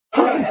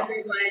welcome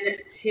everyone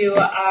to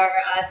our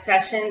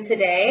session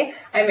today.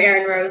 I'm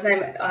Erin Rose.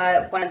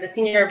 I'm one of the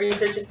senior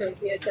research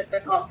associates at the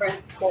conference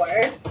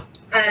board.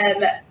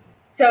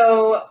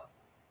 So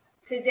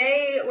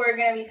today we're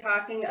going to be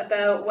talking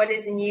about what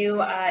is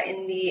new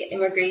in the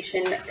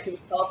immigration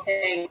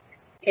consulting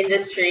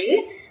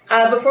industry.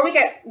 Before we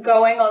get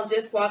going, I'll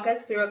just walk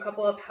us through a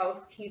couple of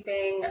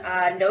housekeeping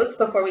notes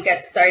before we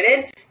get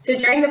started. So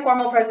during the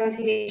formal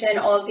presentation,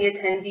 all of the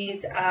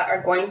attendees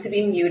are going to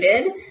be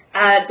muted.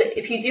 But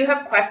if you do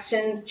have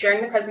questions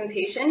during the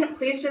presentation,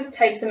 please just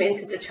type them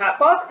into the chat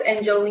box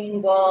and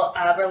Jolene will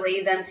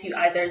relay them to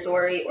either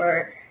Dory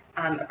or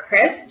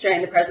Chris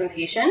during the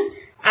presentation.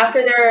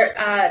 After they're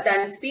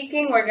done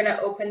speaking, we're going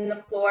to open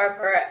the floor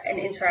for an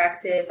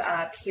interactive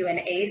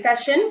Q&A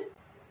session.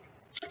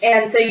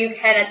 And so you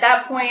can, at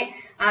that point,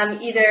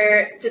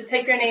 either just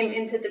type your name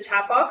into the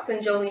chat box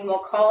and Jolene will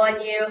call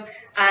on you,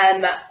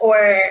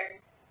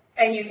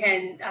 and you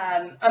can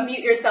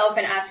unmute yourself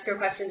and ask your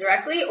question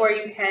directly, or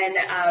you can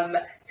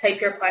type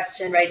your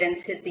question right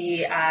into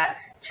the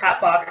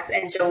chat box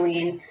and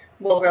Jolene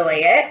will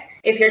relay it.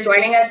 If you're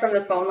joining us from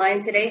the phone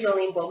line today,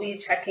 Jolene will be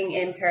checking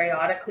in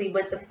periodically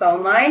with the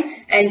phone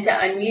line, and to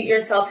unmute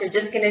yourself, you're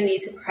just going to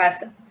need to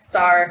press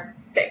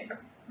 *6.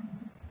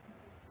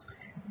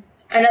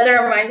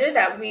 Another reminder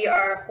that we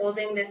are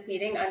holding this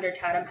meeting under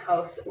Chatham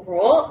House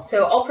rule,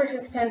 so all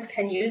participants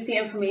can use the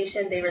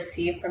information they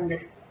receive from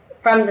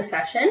the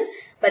session,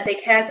 but they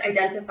can't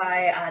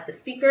identify the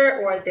speaker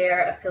or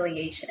their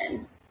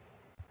affiliation.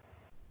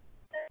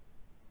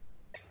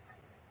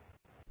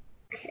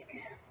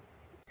 Okay,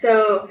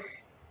 so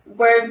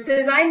we've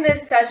designed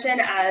this session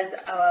as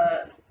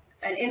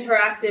an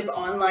interactive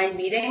online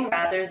meeting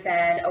rather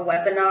than a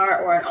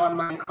webinar or an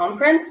online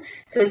conference.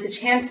 So it's a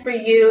chance for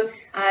you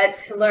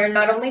to learn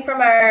not only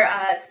from our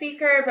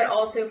speaker, but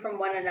also from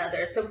one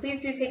another. So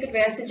please do take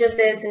advantage of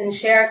this and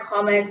share,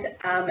 comment,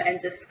 and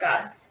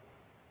discuss.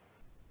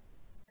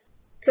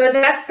 So with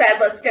that said,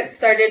 let's get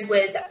started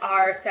with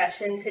our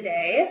session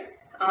today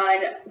on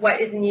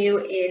what is new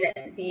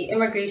in the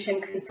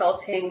immigration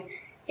consulting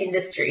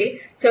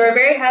industry. So we're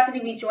very happy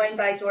to be joined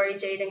by Dory,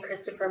 Jade, and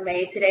Christopher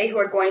May today, who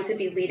are going to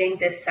be leading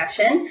this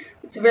session.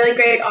 It's a really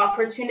great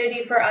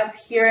opportunity for us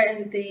here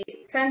in the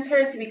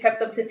center to be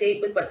kept up to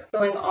date with what's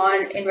going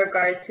on in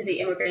regard to the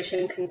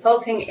immigration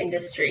consulting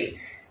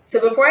industry. So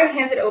before I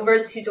hand it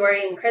over to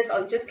Dory and Chris,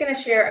 I'm just going to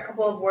share a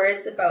couple of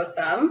words about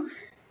them.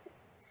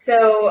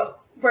 So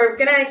we're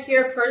going to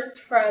hear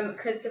first from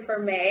Christopher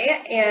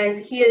May, and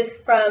he is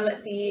from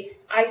the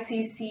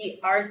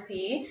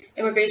ICCRC,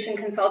 Immigration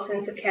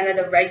Consultants of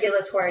Canada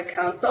Regulatory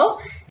Council.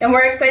 And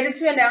we're excited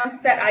to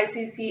announce that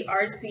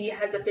ICCRC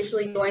has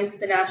officially joined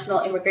the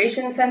National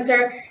Immigration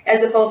Centre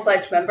as a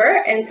full-fledged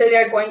member, and so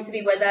they're going to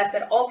be with us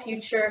at all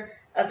future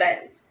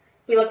events.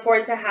 We look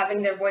forward to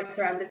having their voice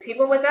around the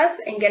table with us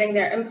and getting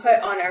their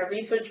input on our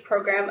research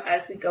program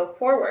as we go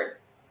forward.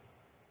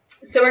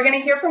 So we're going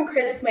to hear from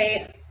Chris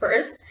May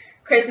first.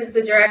 Chris is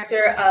the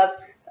Director of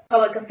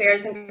Public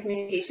Affairs and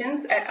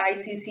Communications at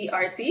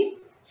ICCRC.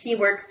 He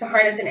works to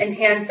harness and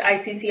enhance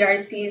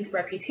ICCRC's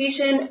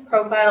reputation,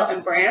 profile,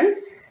 and brand,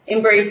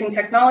 embracing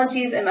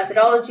technologies and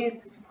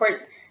methodologies to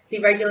support the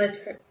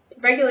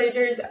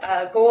regulator's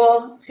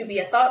goal to be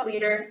a thought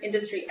leader,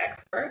 industry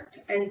expert,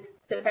 and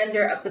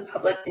defender of the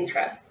public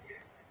interest.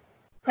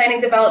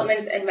 Planning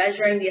development and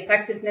measuring the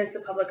effectiveness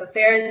of public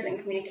affairs and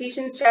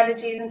communication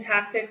strategies and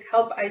tactics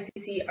help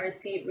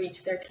ICCRC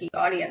reach their key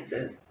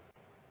audiences.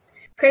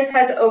 Chris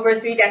has over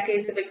 3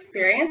 decades of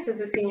experience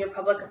as a senior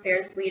public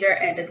affairs leader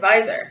and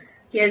advisor.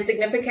 He has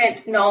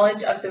significant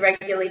knowledge of the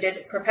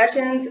regulated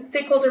professions,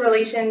 stakeholder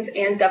relations,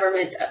 and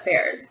government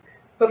affairs.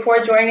 Before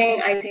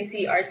joining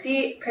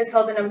ICCRC, Chris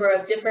held a number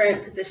of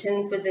different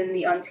positions within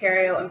the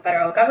Ontario and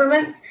federal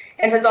governments,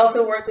 and has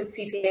also worked with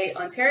CPA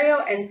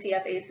Ontario and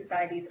CFA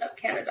Societies of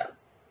Canada.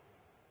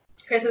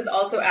 Chris is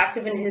also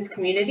active in his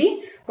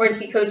community, where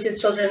he coaches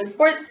children's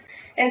sports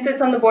and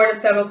sits on the board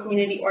of several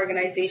community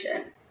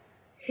organizations.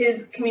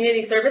 His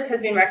community service has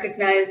been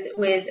recognized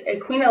with a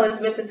Queen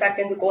Elizabeth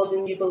II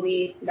Golden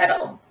Jubilee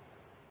Medal.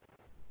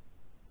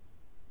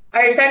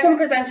 Our second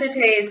presenter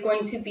today is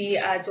going to be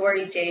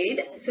Dory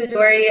Jade. So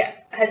Dory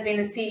has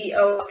been the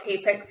CEO of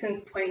CAPIC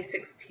since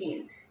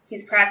 2016.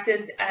 He's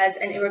practiced as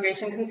an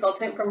immigration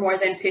consultant for more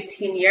than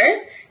 15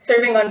 years,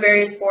 serving on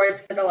various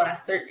boards for the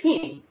last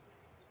 13.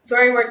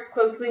 Dory works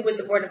closely with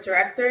the board of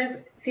directors,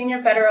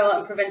 senior federal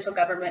and provincial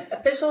government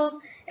officials,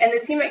 and the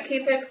team at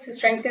CAPIC to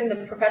strengthen the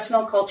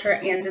professional culture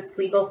and its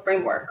legal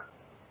framework.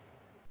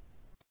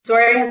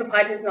 Dory has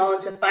applied his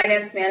knowledge of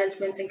finance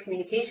management and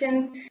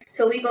communications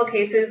to legal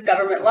cases,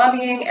 government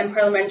lobbying, and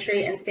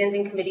parliamentary and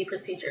standing committee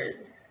procedures.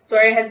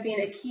 Dory has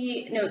been a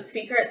keynote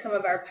speaker at some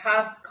of our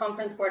past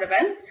conference board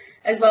events,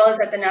 as well as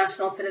at the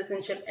National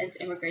Citizenship and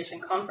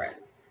Immigration Conference.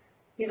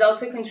 He's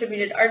also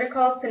contributed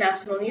articles to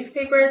national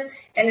newspapers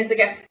and is a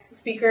guest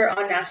speaker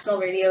on national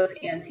radios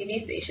and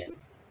TV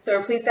stations. So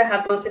we're pleased to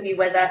have both of you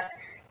with us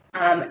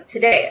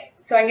today.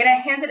 So I'm going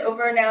to hand it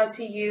over now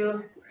to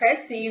you,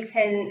 Chris, so you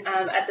can,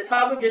 at the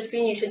top of your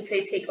screen, you should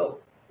say take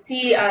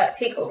C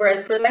take over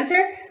as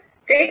presenter.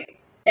 Great,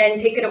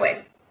 and take it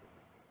away.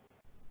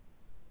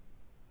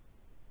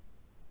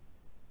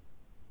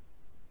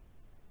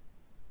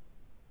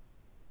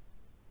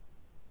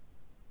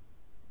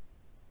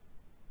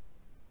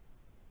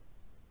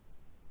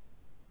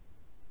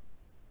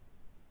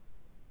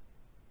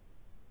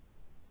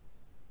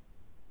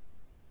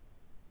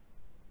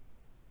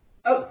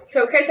 Oh,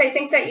 so Chris, I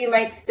think that you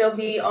might still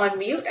be on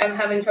mute. I'm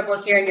having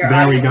trouble hearing your audio.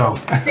 There we go.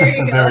 There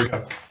you go. There we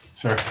go.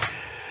 Sorry.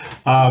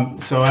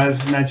 So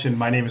as mentioned,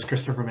 my name is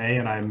Christopher May,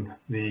 and I'm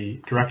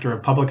the Director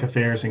of Public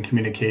Affairs and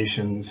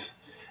Communications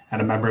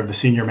and a member of the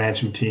senior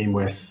management team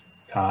with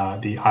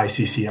the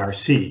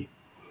ICCRC.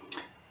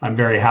 I'm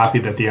very happy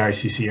that the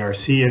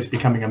ICCRC is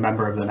becoming a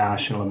member of the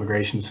National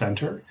Immigration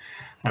Center.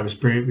 I was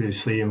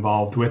previously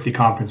involved with the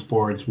Conference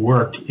Board's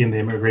work in the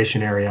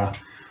immigration area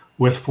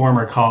with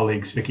former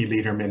colleagues Vicky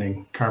Lederman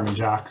and Carmen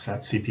Jacques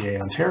at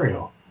CPA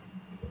Ontario.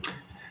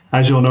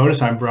 As you'll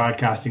notice, I'm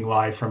broadcasting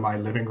live from my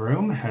living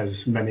room,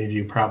 as many of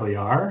you probably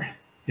are.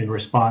 In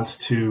response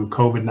to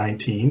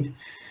COVID-19,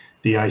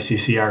 the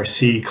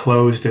ICCRC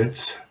closed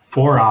its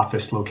 4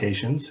 office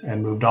locations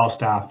and moved all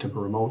staff to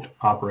remote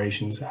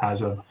operations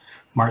as of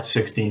March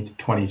 16th,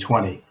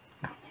 2020.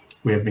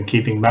 We have been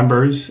keeping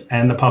members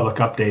and the public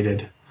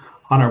updated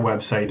on our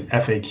website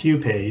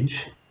FAQ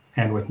page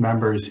and with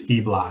members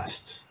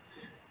e-blasts.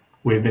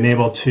 We've been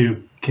able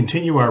to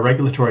continue our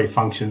regulatory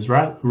functions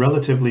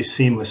relatively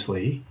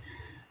seamlessly,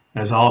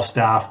 as all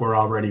staff were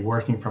already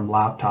working from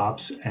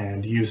laptops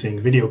and using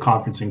video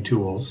conferencing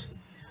tools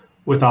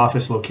with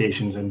office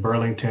locations in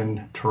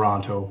Burlington,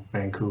 Toronto,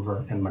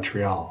 Vancouver, and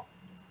Montreal.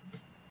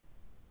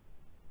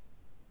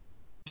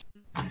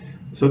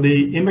 So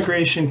the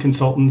Immigration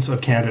Consultants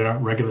of Canada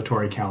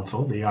Regulatory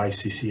Council, the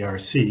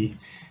ICCRC,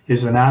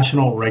 is a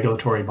national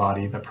regulatory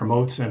body that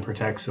promotes and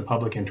protects the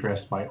public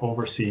interest by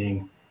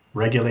overseeing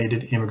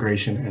regulated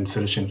immigration and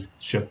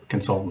citizenship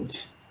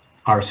consultants,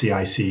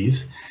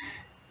 RCICs,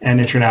 and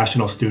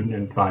international student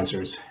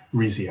advisors,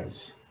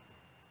 RISIAs.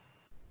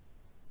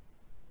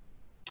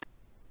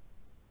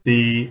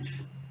 The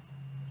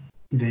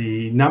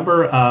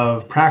number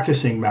of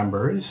practicing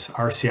members,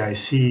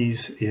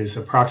 RCICs, is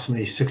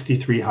approximately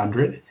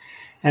 6,300,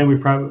 and we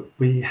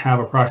probably have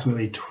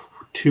approximately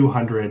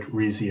 200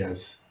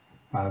 RISIAs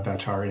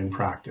that are in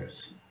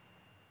practice.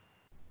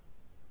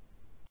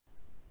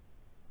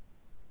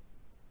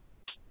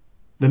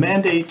 The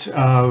mandate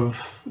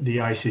of the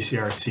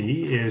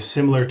ICCRC is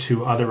similar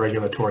to other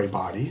regulatory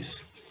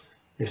bodies,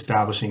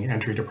 establishing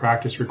entry to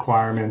practice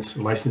requirements,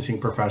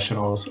 licensing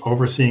professionals,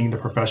 overseeing the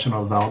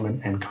professional development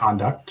and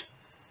conduct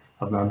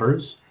of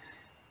members,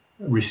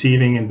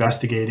 receiving,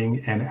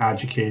 investigating, and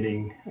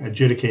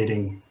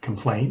adjudicating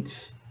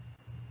complaints,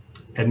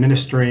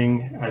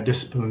 administering a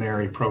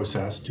disciplinary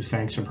process to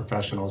sanction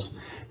professionals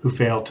who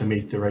fail to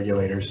meet the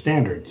regulator's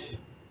standards.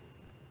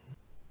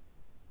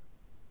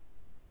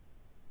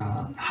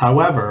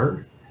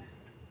 However,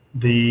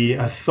 the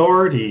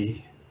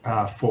authority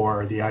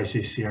for the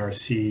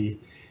ICCRC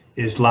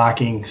is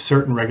lacking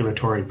certain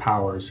regulatory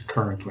powers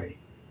currently.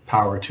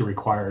 Power to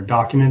require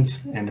documents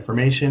and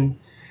information,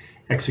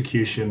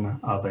 execution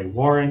of a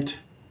warrant,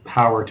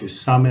 power to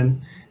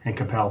summon and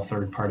compel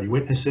third-party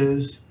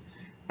witnesses,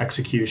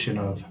 execution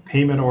of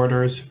payment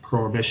orders,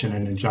 prohibition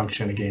and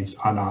injunction against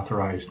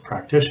unauthorized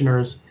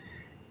practitioners,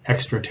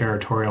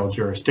 extraterritorial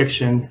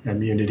jurisdiction,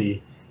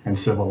 immunity, and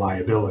civil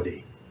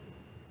liability.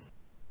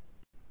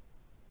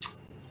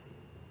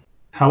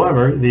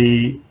 However,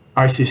 the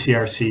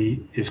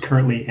ICCRC is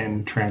currently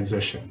in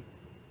transition.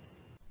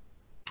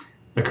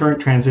 The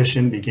current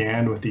transition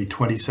began with the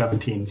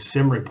 2017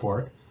 SIM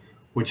report,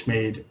 which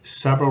made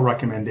several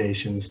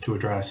recommendations to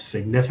address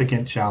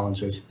significant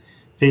challenges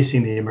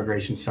facing the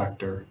immigration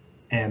sector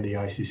and the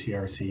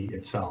ICCRC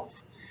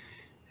itself.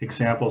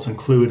 Examples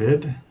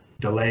included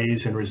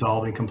delays in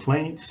resolving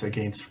complaints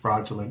against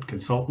fraudulent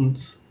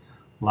consultants,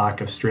 lack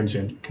of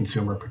stringent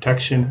consumer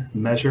protection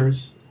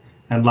measures,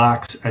 and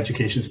lax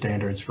education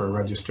standards for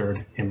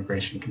registered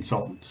immigration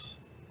consultants.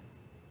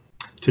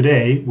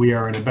 Today, we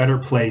are in a better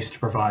place to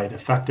provide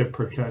effective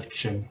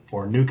protection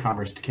for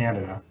newcomers to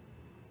Canada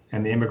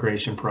and the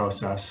immigration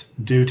process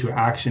due to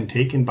action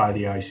taken by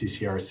the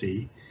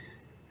ICCRC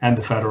and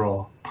the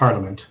Federal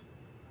Parliament,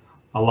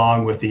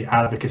 along with the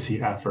advocacy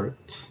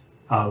efforts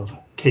of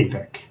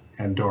CAPIC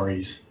and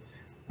Dory's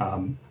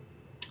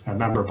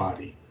member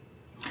body.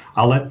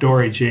 I'll let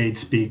Dory Jade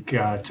speak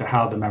to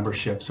how the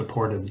membership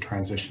supported the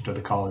transition to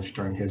the college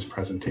during his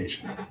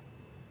presentation.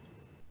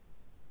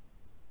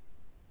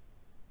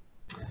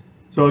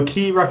 So a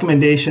key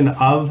recommendation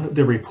of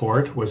the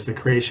report was the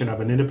creation of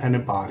an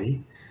independent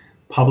body,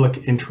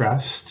 public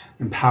interest,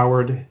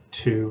 empowered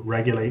to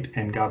regulate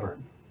and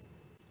govern.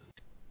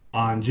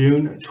 On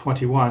June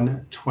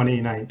 21,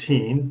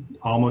 2019,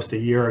 almost a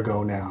year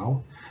ago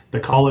now, the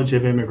College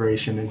of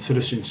Immigration and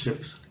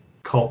Citizenship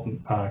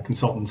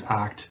Consultants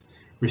Act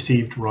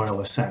received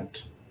royal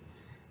assent.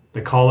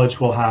 The college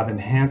will have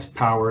enhanced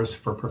powers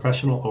for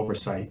professional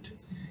oversight,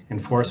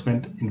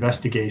 enforcement,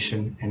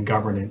 investigation, and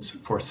governance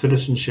for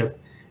citizenship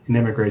and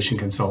immigration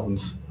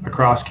consultants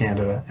across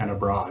Canada and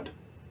abroad.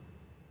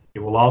 It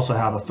will also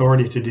have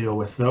authority to deal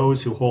with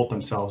those who hold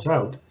themselves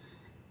out,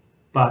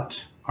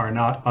 but are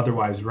not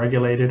otherwise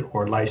regulated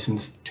or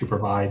licensed to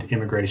provide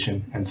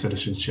immigration and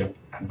citizenship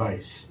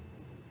advice.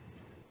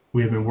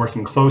 We have been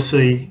working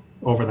closely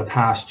over the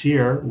past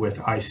year with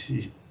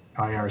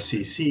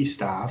ICCRC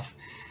staff,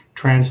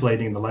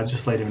 translating the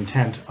legislative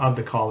intent of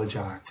the College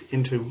Act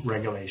into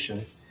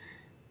regulation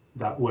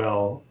that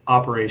will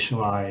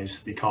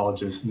operationalize the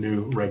college's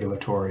new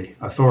regulatory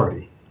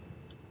authority.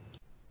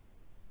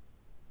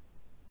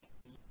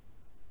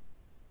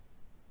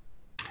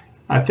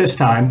 At this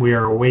time, we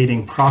are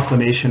awaiting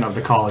proclamation of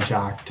the College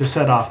Act to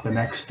set off the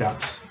next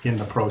steps in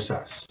the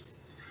process.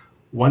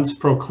 Once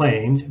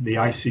proclaimed, the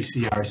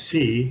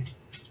ICCRC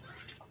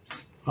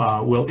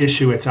will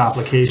issue its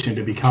application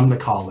to become the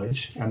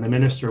college, and the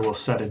minister will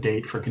set a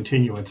date for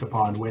continuance,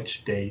 upon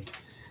which date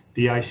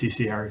the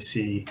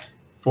ICCRC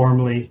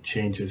formally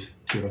changes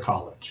to the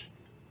college.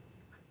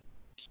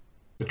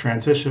 The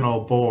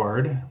transitional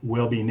board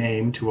will be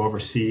named to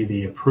oversee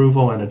the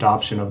approval and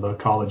adoption of the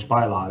college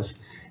bylaws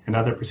and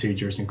other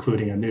procedures,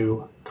 including a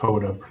new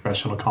code of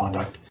professional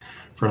conduct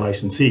for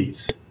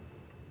licensees.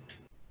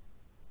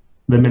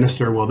 The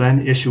minister will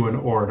then issue an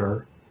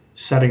order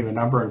setting the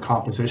number and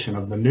composition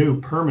of the new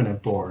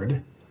permanent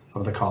board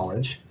of the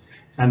college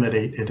and the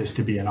date it is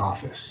to be in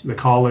office. The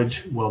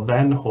college will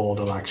then hold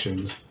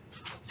elections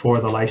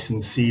for the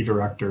licensee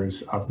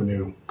directors of the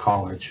new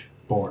college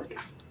board.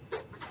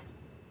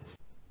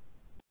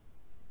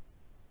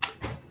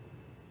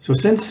 So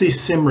since the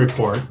SIM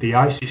report, the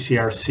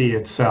ICCRC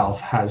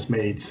itself has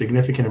made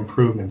significant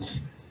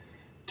improvements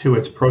to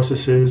its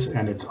processes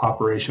and its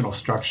operational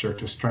structure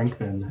to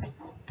strengthen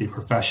the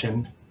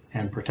profession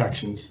and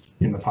protections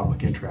in the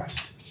public interest.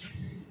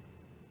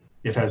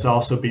 It has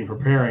also been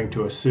preparing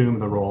to assume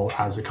the role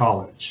as a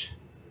college.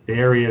 The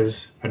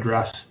areas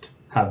addressed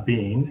have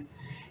been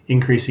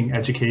increasing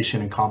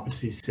education and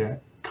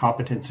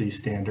competency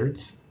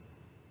standards,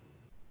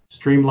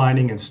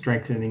 streamlining and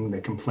strengthening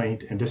the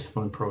complaint and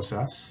discipline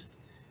process,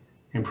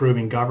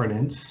 improving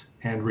governance,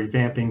 and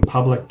revamping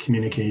public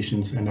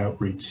communications and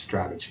outreach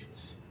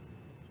strategies.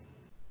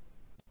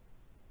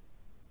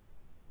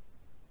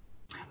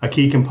 A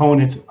key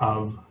component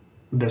of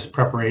this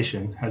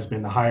preparation has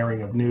been the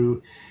hiring of new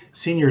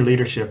senior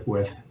leadership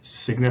with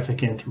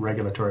significant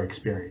regulatory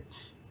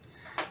experience,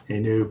 a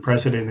new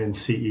president and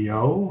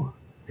CEO,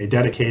 a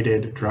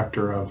dedicated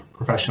director of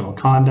professional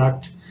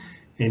conduct,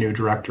 a new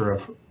director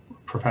of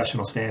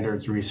professional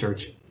standards,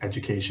 research,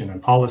 education,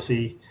 and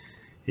policy,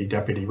 a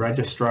deputy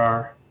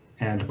registrar,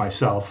 and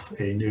myself,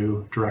 a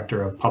new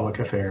director of public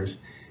affairs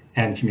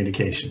and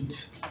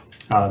communications.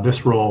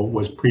 This role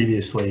was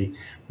previously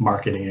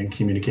marketing and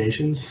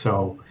communications,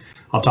 so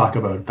I'll talk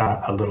about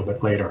that a little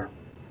bit later.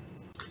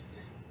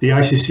 The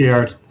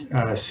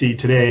ICCRC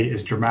today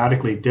is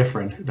dramatically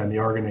different than the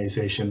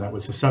organization that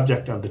was the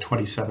subject of the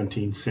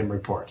 2017 SIM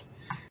report.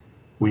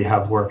 We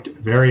have worked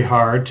very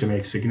hard to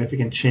make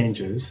significant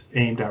changes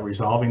aimed at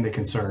resolving the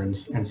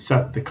concerns and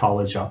set the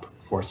college up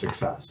for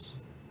success.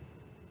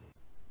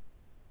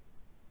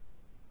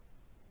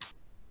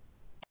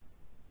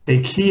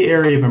 A key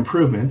area of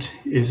improvement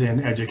is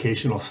in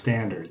educational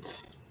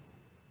standards.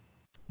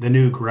 The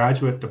new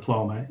graduate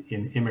diploma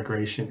in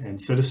immigration and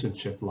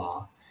citizenship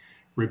law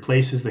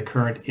replaces the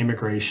current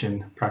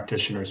immigration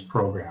practitioners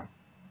program.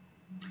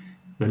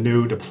 The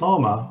new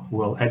diploma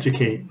will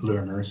educate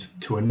learners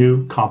to a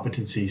new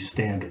competency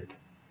standard.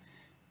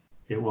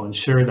 It will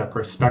ensure that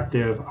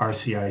prospective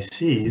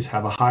RCICs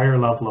have a higher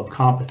level of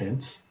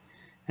competence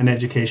and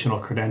educational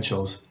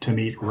credentials to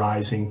meet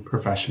rising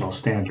professional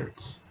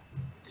standards.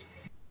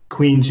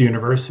 Queen's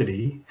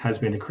University has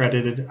been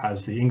accredited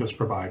as the English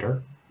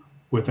provider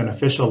with an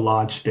official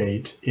launch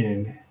date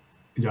in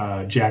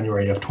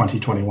January of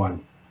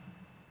 2021.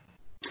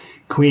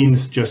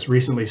 Queen's just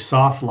recently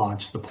soft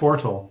launched the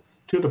portal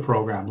to the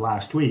program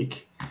last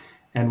week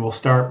and will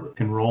start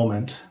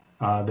enrollment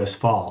this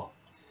fall.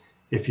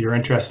 If you're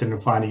interested in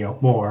finding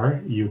out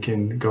more, you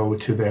can go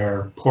to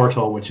their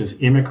portal, which is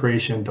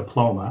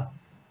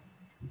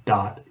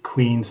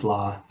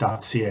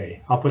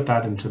immigrationdiploma.queenslaw.ca. I'll put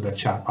that into the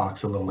chat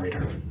box a little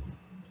later.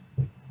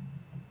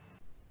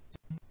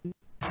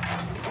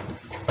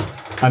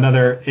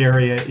 Another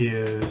area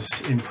is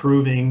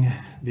improving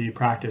the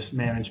practice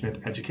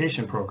management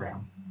education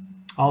program.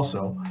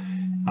 Also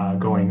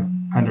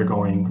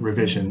undergoing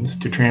revisions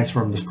to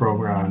transform this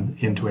program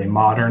into a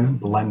modern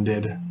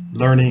blended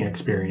learning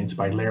experience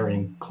by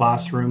layering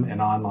classroom and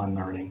online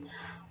learning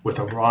with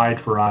a wide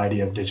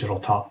variety of digital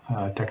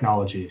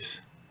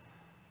technologies,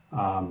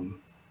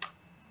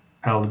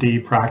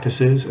 LD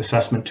practices,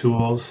 assessment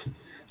tools,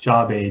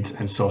 job aids,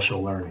 and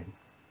social learning.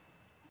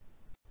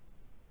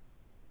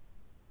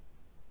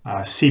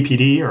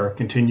 CPD, or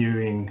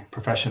continuing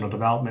professional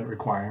development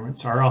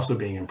requirements, are also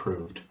being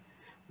improved.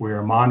 We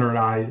are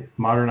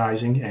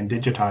modernizing and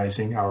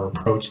digitizing our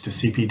approach to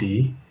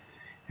CPD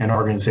and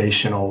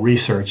organizational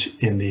research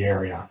in the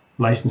area.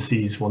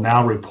 Licensees will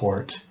now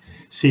report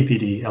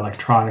CPD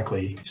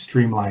electronically,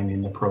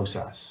 streamlining the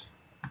process.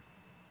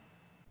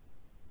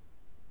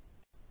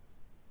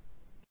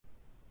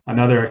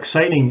 Another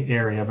exciting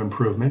area of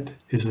improvement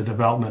is the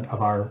development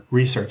of our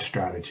research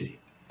strategy.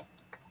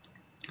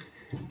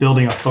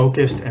 Building a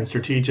focused and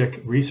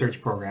strategic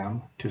research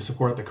program to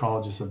support the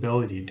college's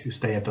ability to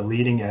stay at the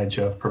leading edge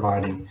of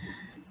providing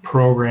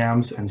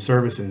programs and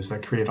services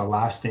that create a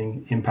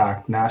lasting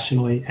impact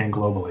nationally and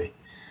globally,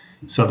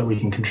 so that we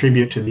can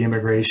contribute to the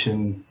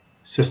immigration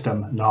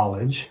system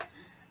knowledge,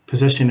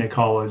 position a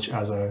college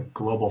as a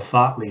global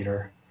thought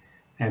leader,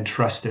 and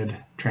trusted,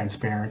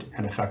 transparent,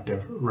 and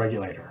effective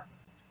regulator.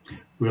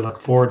 We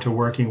look forward to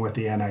working with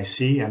the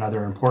NIC and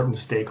other important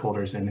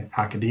stakeholders in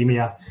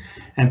academia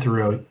and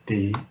throughout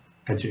the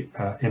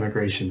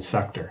immigration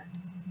sector.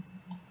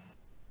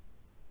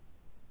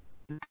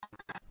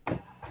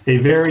 A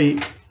very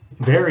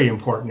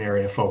important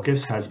area of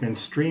focus has been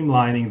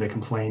streamlining the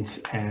complaints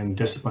and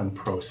discipline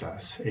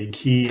process, a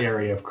key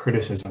area of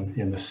criticism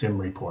in the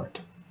SIM report.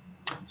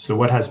 So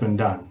what has been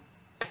done?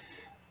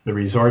 The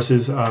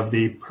resources of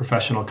the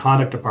Professional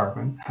Conduct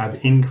Department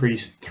have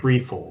increased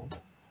threefold,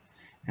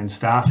 and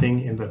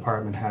staffing in the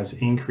department has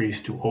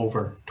increased to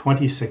over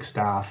 26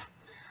 staff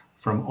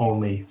from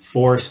only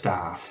 4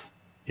 staff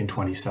in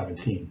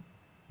 2017.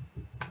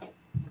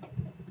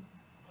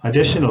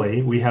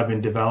 Additionally, we have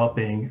been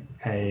developing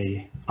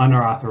an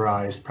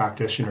unauthorized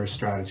practitioner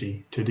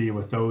strategy to deal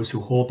with those who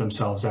hold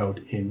themselves out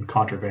in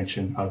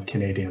contravention of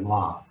Canadian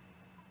law.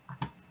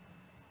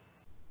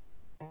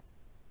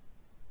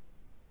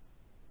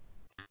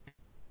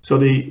 So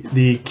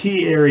the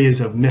key areas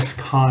of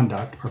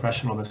misconduct,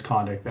 professional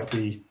misconduct, that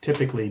we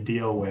typically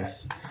deal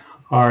with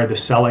are the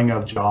selling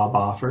of job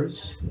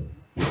offers,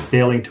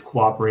 failing to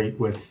cooperate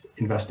with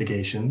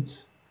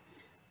investigations,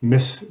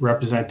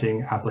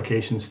 misrepresenting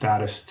application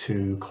status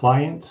to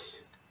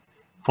clients,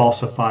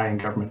 falsifying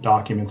government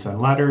documents and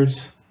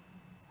letters,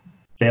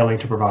 failing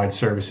to provide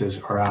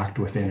services or act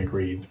within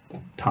agreed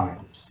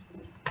times.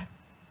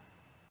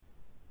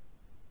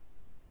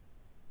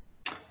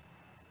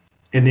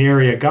 In the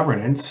area of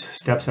governance,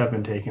 steps have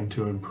been taken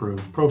to improve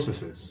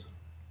processes.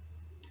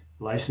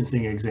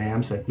 Licensing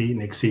exams that meet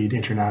and exceed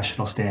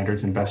international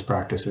standards and best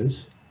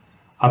practices,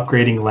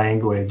 upgrading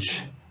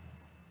language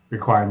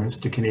requirements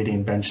to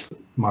Canadian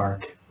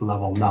benchmark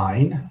level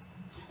 9,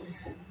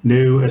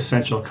 new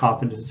essential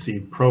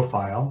competency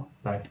profile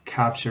that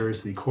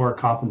captures the core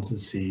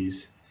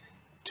competencies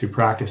to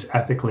practice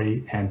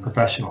ethically and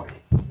professionally,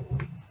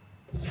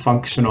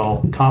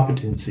 functional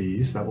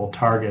competencies that will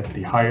target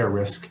the higher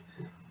risk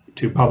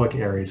to public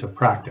areas of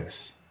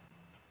practice.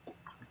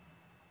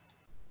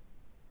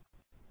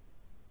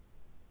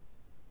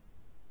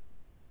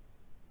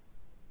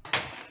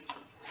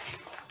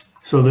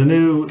 So the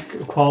new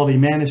quality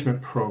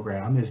management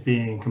program is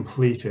being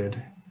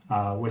completed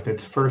with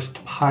its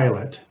first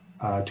pilot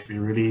to be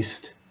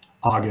released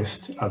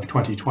August of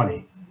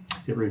 2020.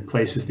 It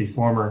replaces the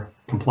former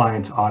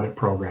compliance audit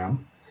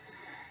program.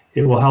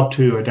 It will help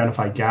to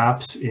identify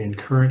gaps in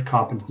current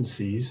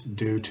competencies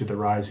due to the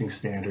rising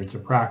standards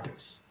of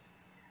practice.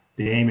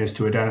 The aim is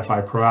to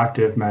identify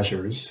proactive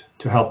measures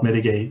to help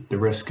mitigate the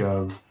risk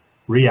of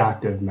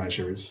reactive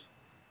measures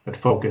that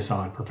focus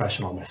on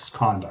professional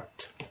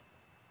misconduct.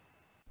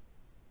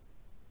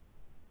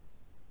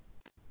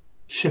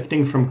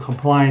 Shifting from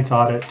compliance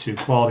audit to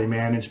quality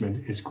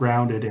management is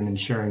grounded in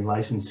ensuring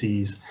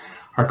licensees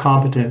are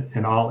competent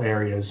in all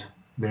areas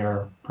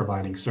they're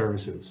providing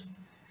services.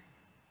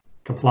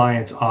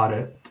 Compliance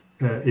audit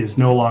is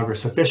no longer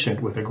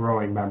sufficient with a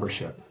growing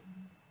membership.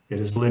 It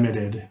is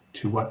limited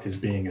to what is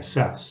being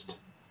assessed.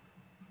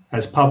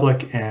 As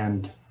public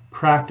and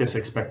practice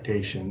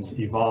expectations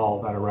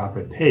evolve at a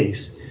rapid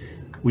pace,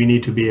 we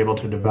need to be able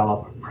to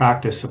develop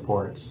practice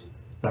supports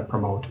that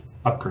promote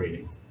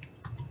upgrading.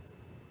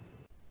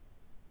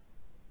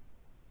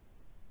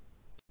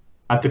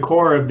 At the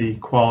core of the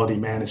quality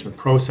management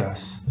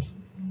process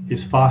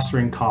is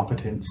fostering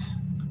competence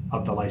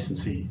of the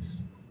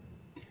licensees.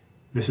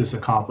 This is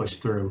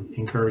accomplished through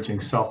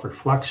encouraging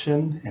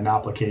self-reflection and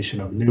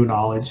application of new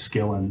knowledge,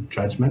 skill, and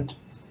judgment,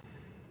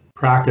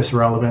 practice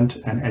relevant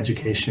and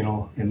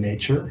educational in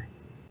nature,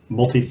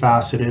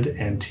 multifaceted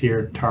and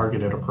tiered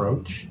targeted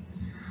approach,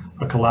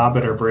 a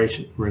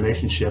collaborative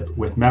relationship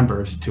with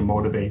members to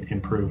motivate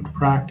improved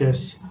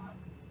practice,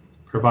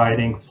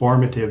 providing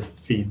formative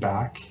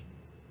feedback,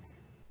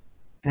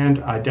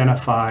 and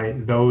identify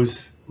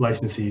those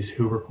licensees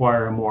who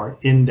require a more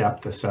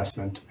in-depth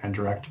assessment and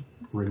direct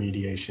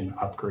remediation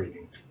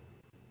upgrading.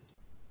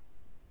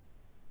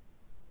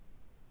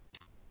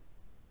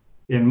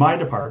 In my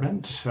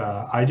department,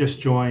 I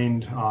just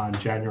joined on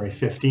January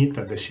 15th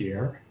of this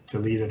year to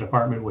lead a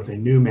department with a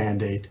new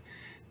mandate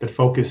that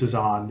focuses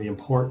on the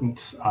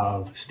importance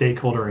of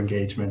stakeholder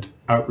engagement,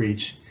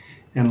 outreach,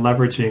 and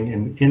leveraging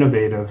an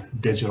innovative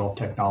digital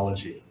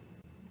technology.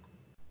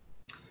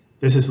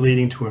 This is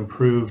leading to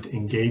improved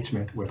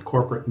engagement with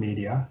corporate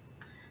media,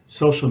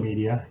 social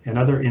media, and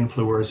other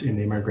influencers in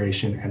the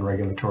immigration and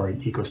regulatory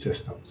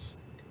ecosystems.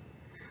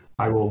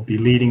 I will be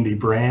leading the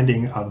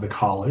branding of the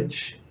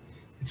college,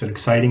 It's an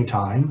exciting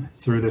time.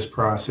 Through this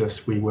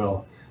process, we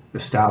will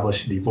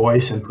establish the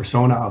voice and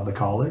persona of the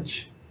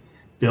college,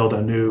 build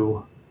a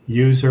new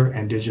user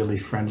and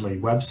digitally friendly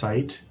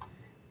website,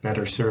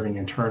 better serving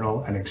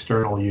internal and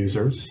external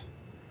users,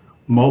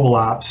 mobile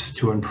apps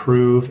to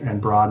improve and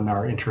broaden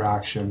our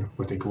interaction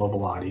with a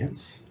global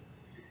audience,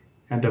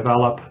 and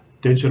develop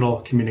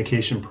digital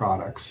communication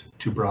products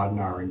to broaden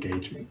our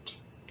engagement.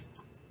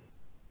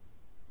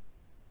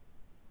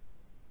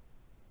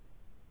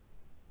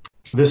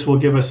 This will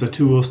give us the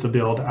tools to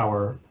build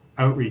our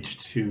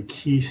outreach to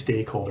key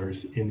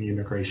stakeholders in the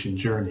immigration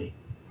journey: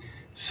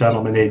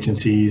 settlement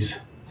agencies,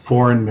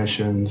 foreign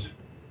missions,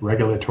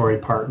 regulatory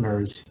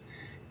partners,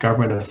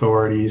 government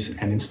authorities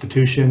and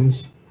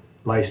institutions,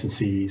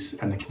 licensees,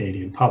 and the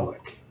Canadian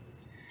public.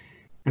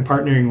 And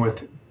partnering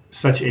with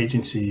such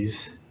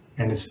agencies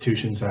and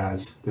institutions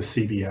as the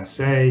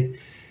CBSA,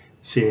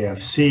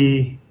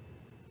 CAFC,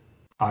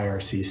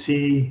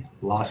 IRCC,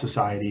 law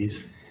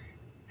societies,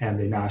 and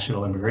the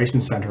National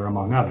Immigration Center,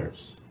 among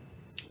others.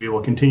 We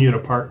will continue to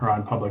partner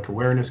on public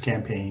awareness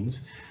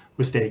campaigns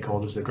with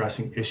stakeholders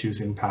addressing issues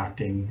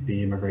impacting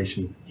the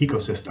immigration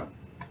ecosystem.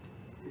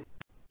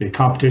 The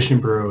Competition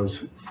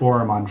Bureau's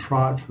Forum on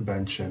Fraud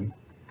Prevention,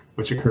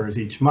 which occurs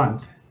each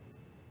month,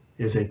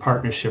 is a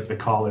partnership the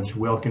college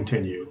will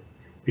continue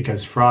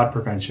because fraud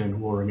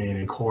prevention will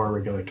remain a core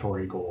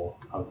regulatory goal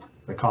of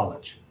the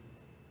college.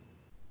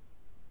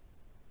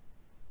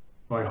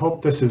 Well, I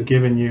hope this has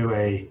given you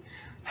a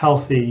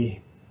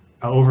healthy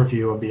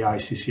overview of the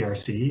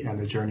ICCRC and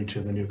the journey to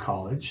the new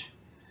college.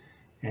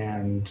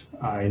 And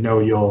I know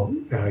you'll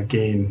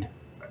gain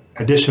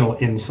additional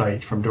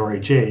insight from Dory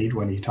Jade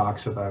when he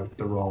talks about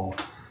the role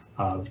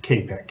of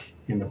CAPIC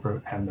and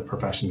the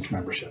profession's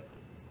membership.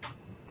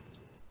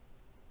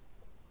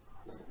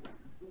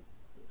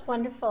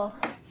 Wonderful.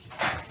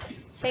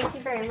 Thank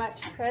you very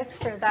much, Chris,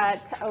 for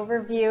that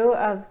overview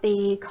of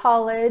the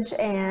college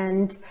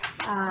and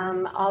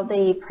all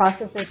the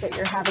processes that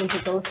you're having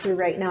to go through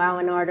right now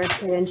in order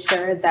to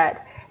ensure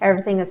that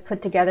everything is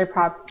put together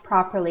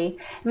properly.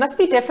 It must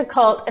be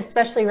difficult,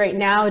 especially right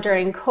now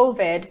during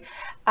COVID.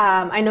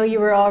 I know you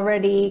were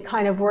already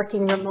kind of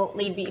working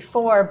remotely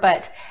before,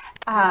 but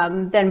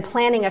then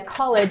planning a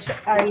college,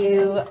 are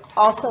you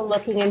also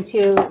looking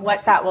into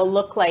what that will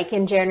look like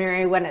in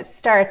January when it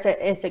starts?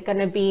 Is it going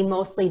to be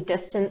mostly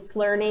distance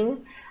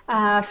learning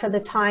for the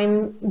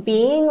time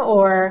being,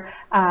 or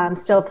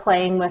still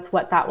playing with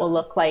what that will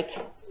look like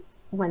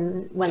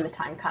when the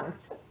time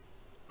comes?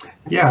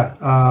 Yeah,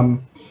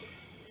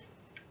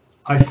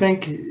 I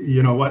think,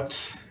 you know what,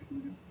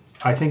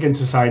 I think in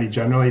society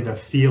generally the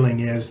feeling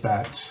is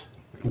that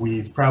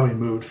we've probably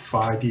moved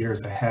 5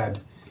 years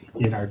ahead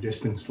in our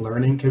distance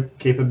learning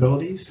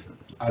capabilities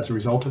as a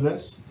result of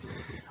this.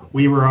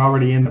 We were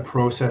already in the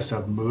process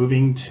of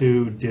moving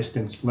to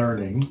distance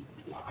learning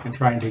and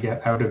trying to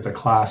get out of the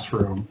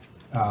classroom.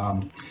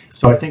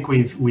 So I think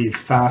we've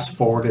fast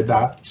forwarded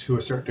that to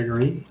a certain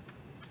degree.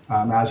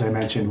 As I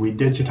mentioned, we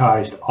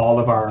digitized all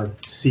of our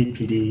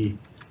CPD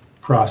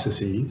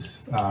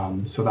processes.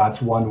 So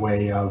that's one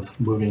way of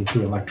moving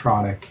to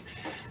electronic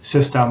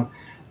system.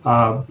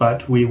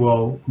 But we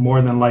will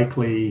more than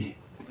likely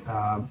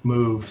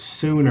move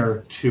sooner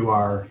to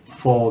our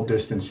full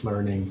distance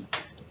learning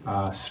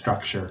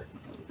structure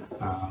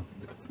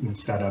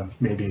instead of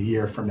maybe a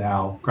year from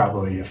now,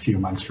 probably a few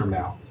months from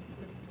now.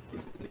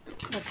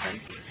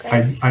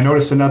 Okay, I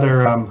noticed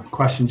another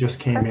question just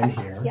came in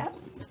here. Yep.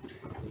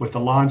 With the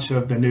launch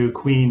of the new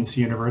Queen's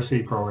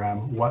University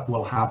program, what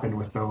will happen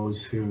with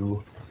those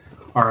who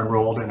are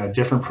enrolled in a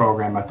different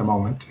program at the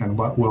moment, and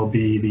what will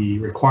be the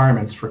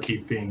requirements for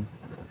keeping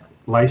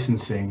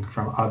licensing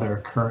from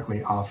other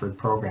currently offered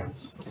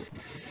programs?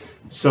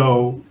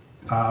 So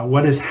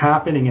what is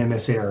happening in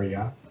this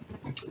area,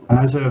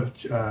 as of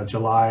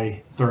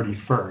July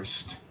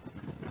 31st,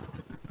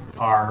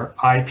 our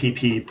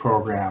IPP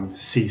program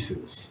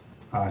ceases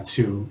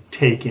to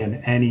take in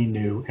any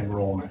new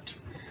enrollment.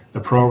 The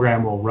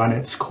program will run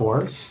its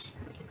course.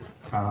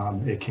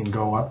 It can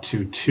go up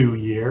to 2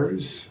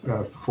 years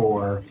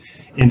for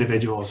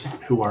individuals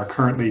who are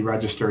currently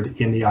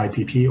registered in the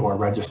IPP or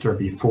register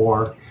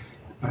before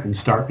and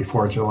start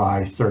before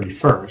July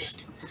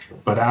 31st.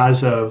 But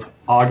as of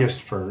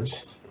August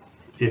 1st,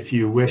 if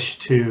you wish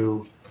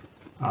to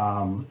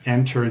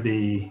enter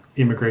the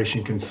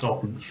immigration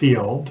consultant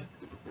field,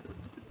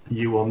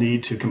 you will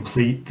need to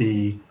complete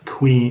the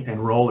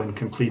enroll and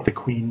complete the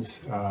Queen's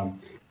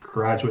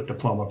graduate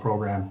diploma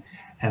program,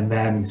 and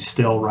then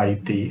still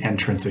write the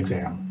entrance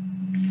exam.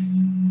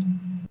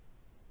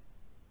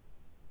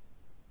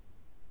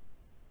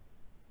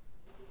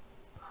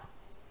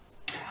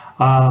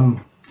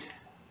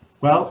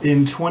 Well,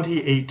 in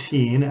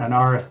 2018, an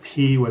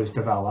RFP was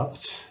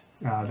developed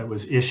that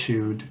was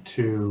issued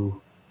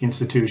to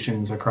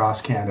institutions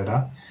across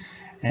Canada,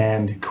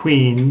 and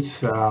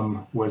Queen's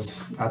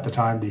was at the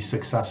time the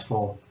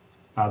successful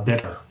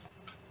bidder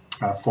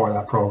for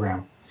that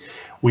program.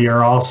 We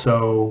are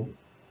also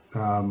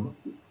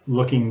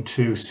looking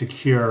to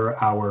secure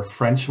our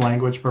French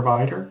language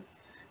provider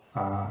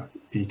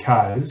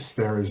because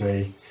there is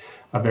a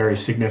very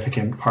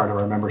significant part of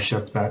our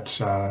membership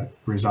that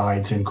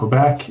resides in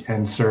Quebec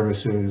and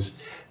services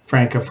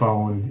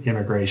Francophone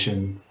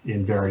immigration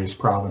in various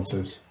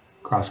provinces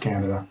across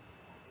Canada.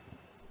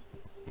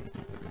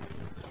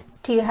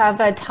 Do you have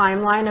a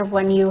timeline of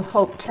when you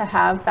hope to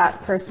have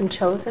that person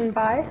chosen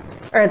by,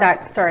 or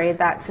that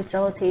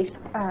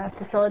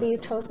facility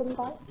chosen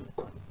by?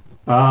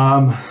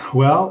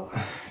 Well,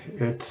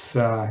 it's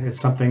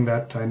something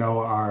that I know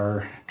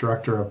our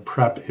director of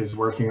prep is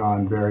working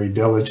on very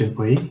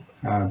diligently,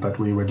 but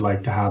we would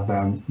like to have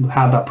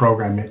that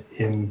program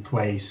in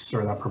place,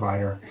 or that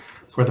provider,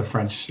 for the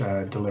French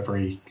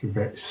delivery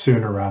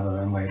sooner rather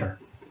than later.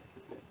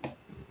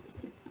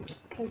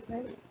 Okay,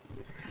 great.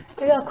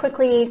 Maybe I'll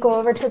quickly go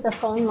over to the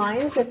phone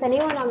lines. If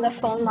anyone on the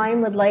phone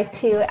line would like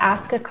to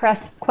ask a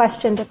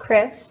question to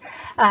Chris,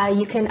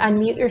 you can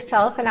unmute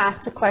yourself and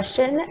ask the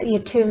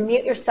question. To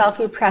mute yourself,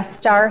 you press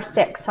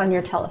 *6 on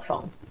your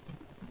telephone.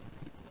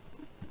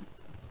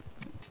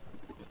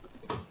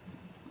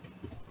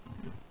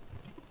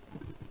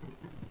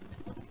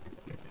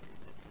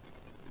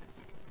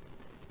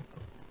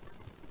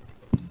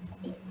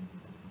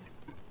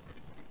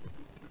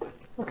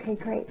 Okay,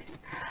 great.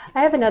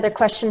 I have another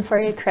question for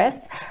you,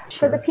 Chris.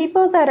 Sure. For the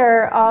people that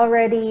are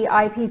already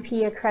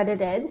IPP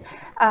accredited,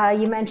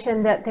 you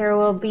mentioned that there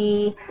will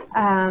be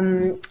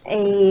an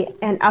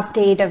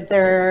update of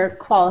their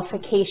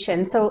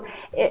qualification. So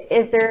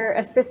is there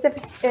a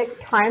specific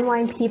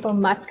timeline people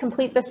must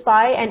complete this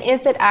by, and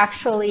is it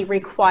actually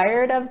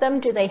required of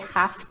them? Do they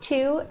have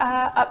to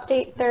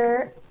update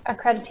their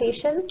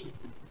accreditation?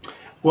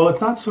 Well,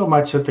 it's not so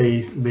much that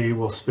they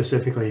will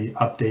specifically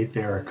update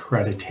their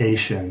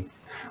accreditation.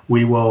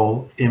 We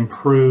will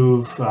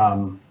improve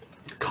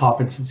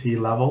competency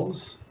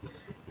levels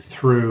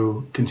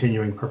through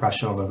continuing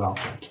professional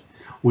development.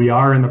 We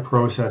are in the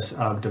process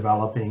of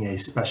developing a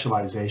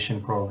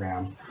specialization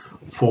program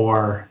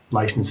for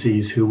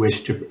licensees who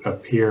wish to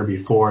appear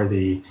before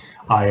the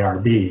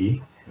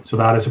IRB. So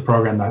that is a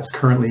program that's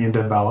currently in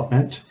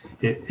development.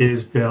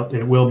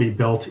 It will be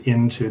built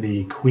into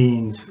the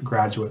Queen's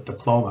Graduate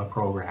Diploma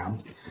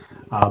program,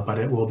 but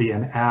it will be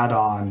an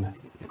add-on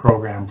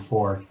program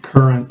for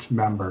current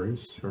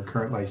members or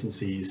current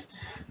licensees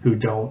who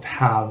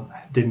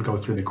didn't go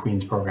through the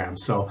Queen's program.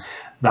 So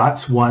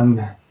that's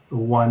one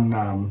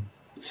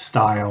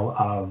style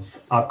of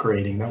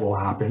upgrading that will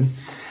happen,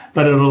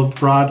 but it'll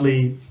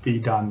broadly be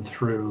done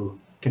through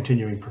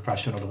continuing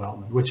professional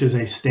development, which is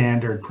a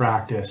standard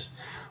practice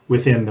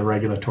within the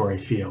regulatory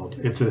field.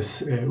 It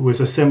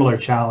was a similar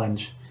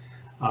challenge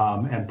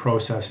and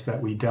process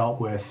that we dealt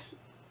with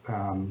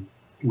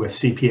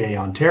CPA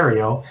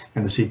Ontario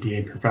and the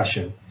CPA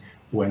profession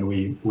when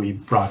we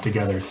brought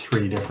together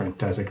 3 different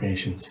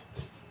designations.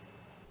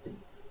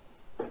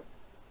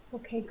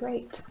 Okay,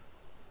 great.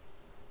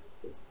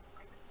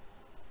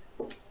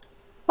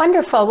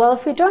 Wonderful. Well,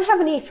 if we don't have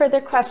any further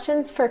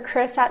questions for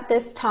Chris at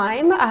this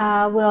time,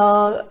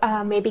 we'll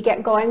maybe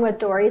get going with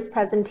Dory's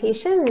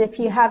presentation. And if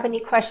you have any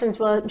questions,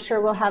 I'm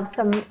sure we'll have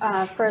some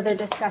further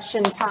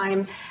discussion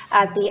time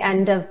at the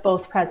end of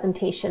both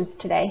presentations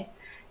today.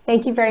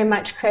 Thank you very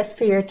much, Chris,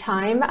 for your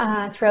time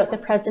throughout the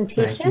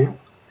presentation. Thank you.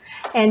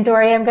 And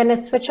Dory, I'm going to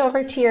switch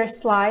over to your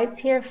slides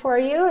here for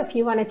you if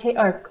you want to take,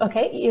 or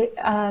okay,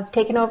 you've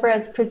taken over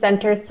as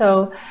presenter.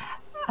 So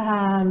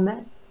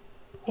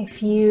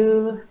if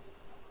you,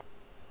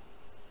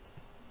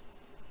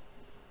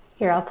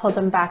 here, I'll pull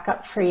them back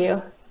up for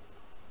you.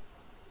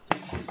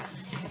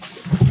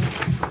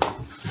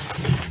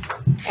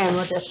 And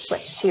we'll just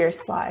switch to your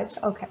slides.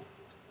 Okay.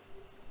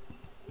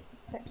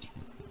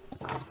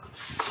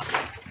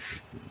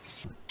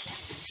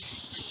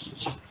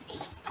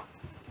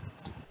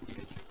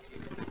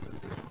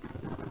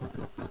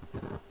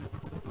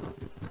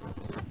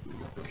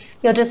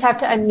 You'll just have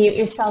to unmute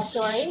yourself,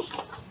 Dory.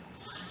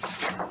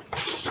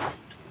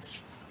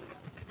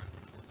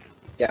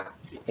 Yeah,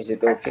 is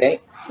it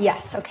okay?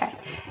 Yes, okay.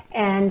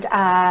 And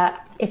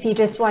if you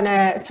just want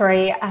to,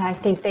 sorry, I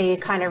think they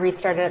kind of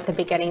restarted at the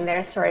beginning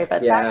there. Sorry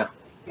about that.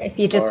 If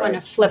you just want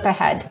to flip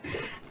ahead.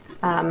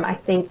 I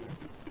think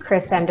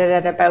Chris ended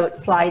at about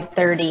slide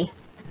 30.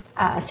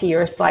 So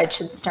your slide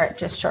should start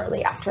just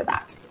shortly after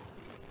that.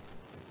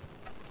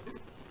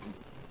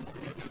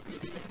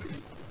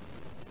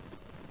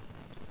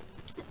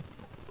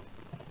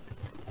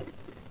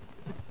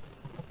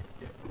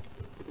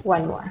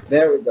 One more.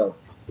 There we go.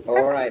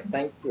 All right.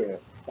 Thank you.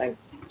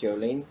 Thanks,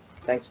 Jolene.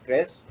 Thanks,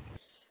 Chris.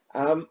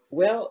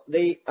 Well,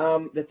 the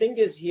thing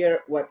is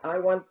here, what I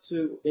want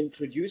to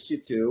introduce you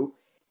to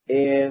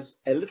is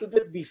a little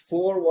bit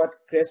before what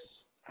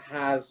Chris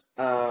has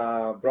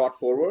brought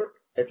forward,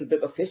 a little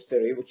bit of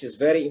history, which is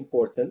very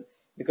important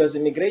because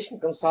immigration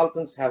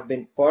consultants have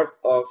been part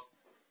of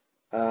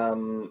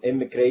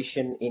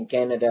immigration in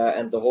Canada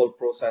and the whole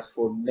process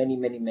for many,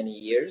 many, many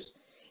years.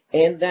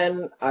 And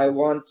then I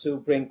want to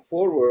bring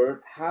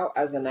forward how,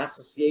 as an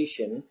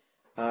association,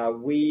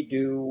 we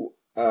do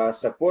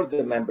support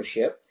the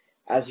membership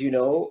As you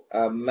know,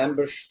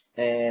 members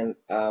and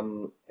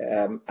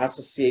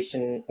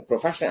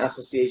professional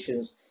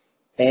associations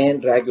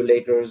and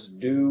regulators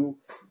do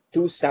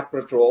two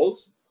separate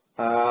roles.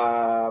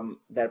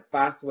 Their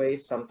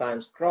pathways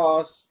sometimes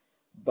cross,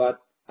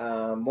 but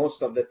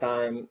most of the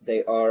time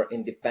they are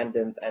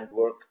independent and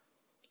work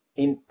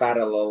in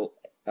parallel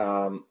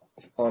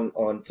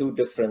on two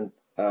different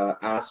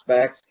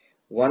aspects.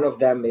 One of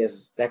them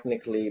is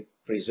technically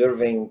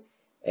preserving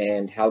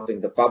and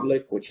helping the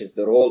public, which is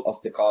the role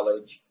of the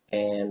college,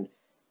 and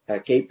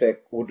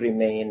CAPIC would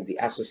remain the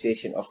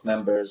association of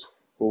members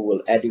who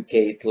will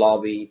educate,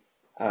 lobby,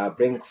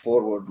 bring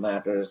forward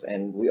matters,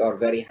 and we are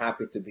very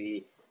happy to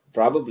be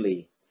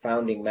probably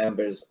founding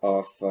members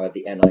of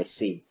the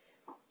NIC.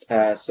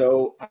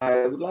 So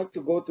I would like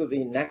to go to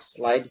the next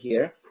slide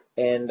here,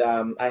 and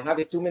I have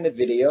a 2-minute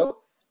video.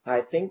 I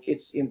think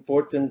it's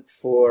important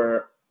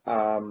for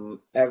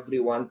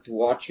everyone to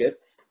watch it.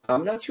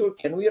 I'm not sure,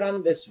 can we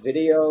run this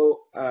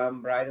video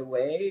right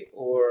away,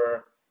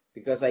 or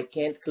because I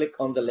can't click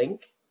on the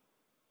link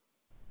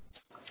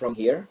from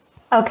here?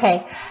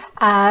 Okay,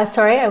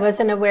 sorry, I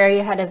wasn't aware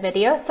you had a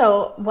video.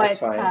 So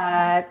what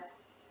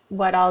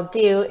I'll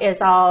do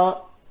is I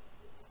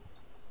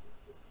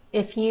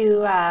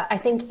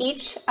think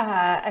each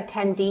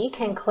attendee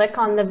can click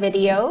on the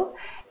video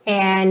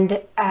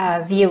and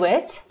view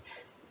it.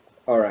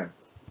 All right.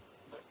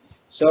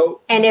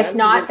 So, and if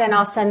not, then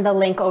I'll send the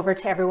link over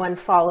to everyone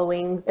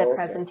following the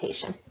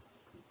presentation.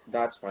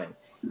 That's fine.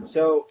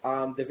 So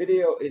the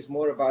video is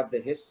more about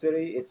the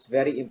history. It's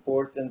very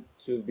important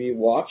to be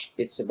watched.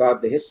 It's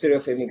about the history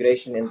of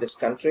immigration in this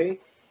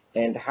country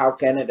and how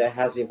Canada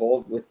has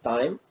evolved with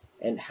time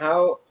and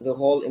how the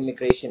whole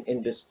immigration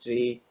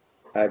industry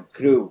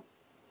grew.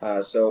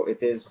 So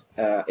it is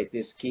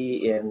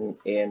key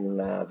in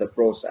the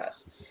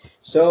process.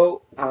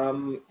 So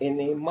in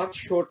a much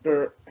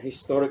shorter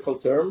historical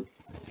term,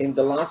 in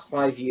the last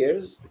 5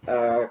 years,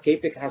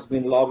 CAPIC has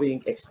been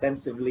lobbying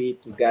extensively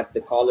to get the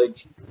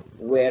college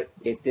where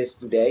it is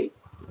today.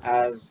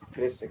 As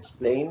Chris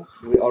explained,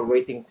 we are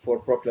waiting for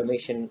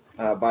proclamation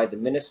by the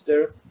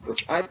minister,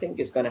 which I think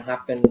is going to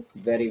happen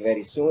very,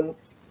 very soon.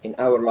 In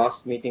our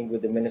last meeting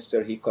with the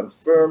minister, he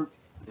confirmed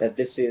that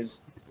this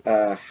is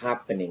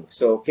happening.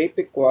 So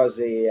CAPIC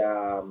was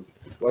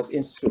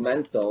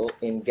instrumental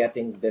in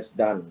getting this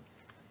done.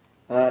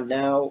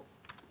 Now,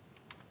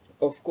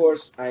 of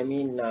course, I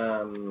mean,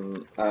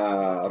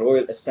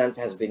 royal assent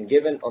has been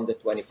given on the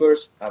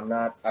 21st. I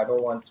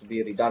don't want to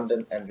be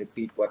redundant and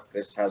repeat what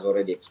Chris has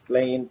already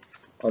explained.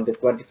 On the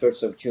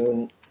 21st of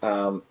June,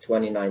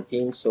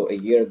 2019, so a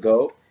year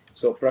ago.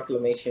 So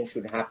proclamation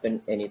should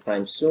happen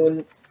anytime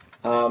soon.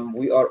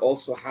 We are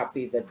also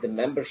happy that the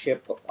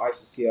membership of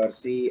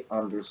ICCRC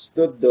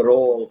understood the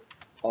role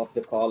of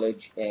the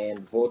college and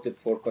voted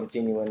for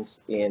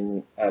continuance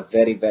in a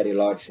very, very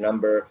large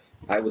number.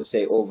 I would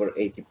say over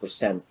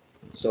 80%.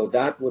 So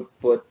that would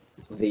put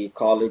the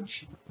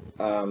college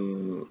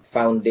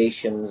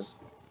foundations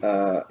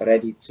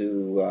ready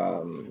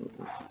to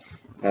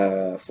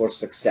for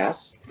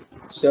success.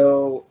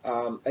 So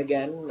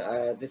again,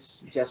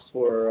 this just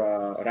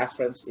for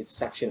reference, it's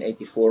section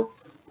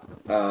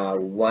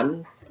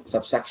 84(1),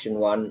 subsection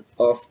 1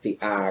 of the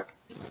Act,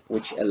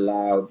 which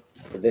allowed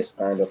this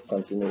kind of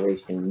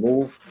continuation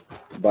move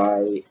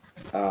by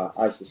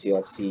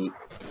ICCRC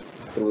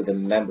through the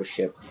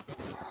membership.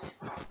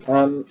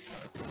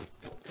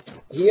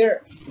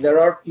 Here, there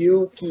are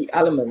few key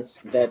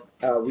elements that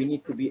we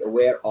need to be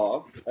aware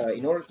of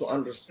in order to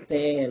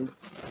understand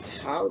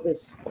how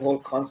this whole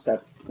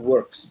concept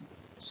works.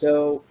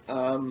 So,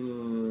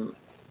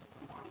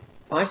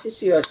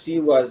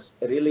 ICCRC was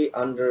really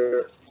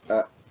under,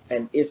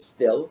 and is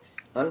still,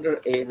 under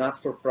a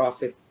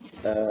not-for-profit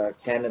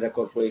Canada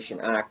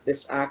Corporation Act.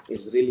 This act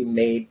is really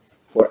made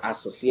for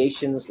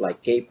associations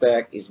like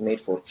CAPIC, is made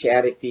for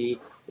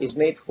charity, is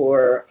made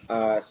for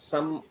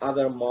some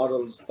other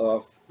models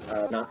of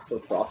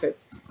not-for-profit,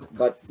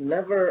 but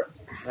never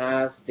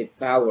has the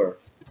power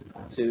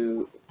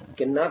to,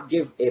 cannot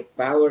give a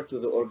power to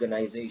the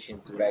organization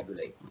to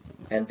regulate.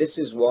 And this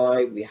is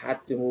why we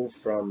had to move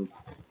from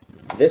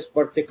this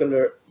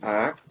particular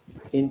act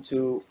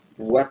into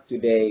what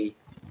today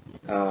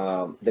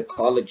the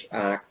College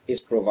Act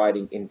is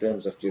providing in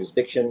terms of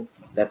jurisdiction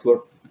that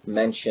were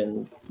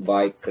mentioned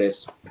by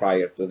Chris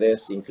prior to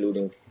this,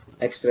 including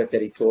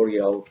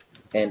extraterritorial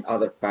and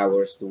other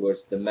powers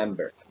towards the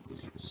member.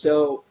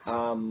 So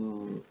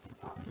I'm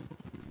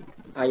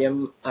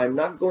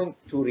not going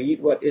to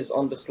read what is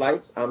on the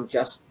slides. I'm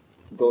just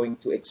going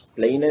to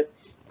explain it.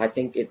 I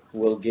think it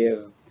will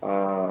give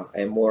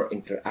a more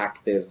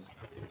interactive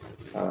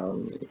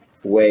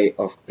way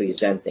of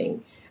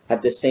presenting.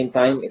 At the same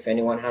time, if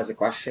anyone has a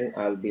question,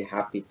 I'll be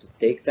happy to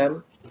take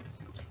them.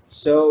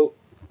 So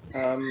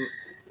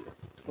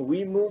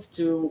we move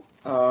to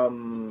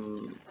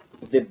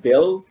the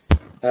bill.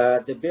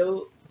 The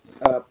bill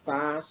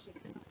passed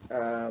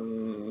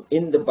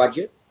in the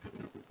budget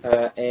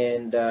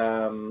and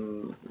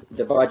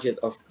the budget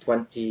of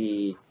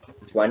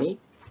 2020.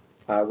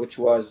 which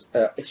was,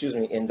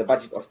 in the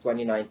budget of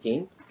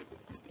 2019.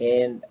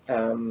 And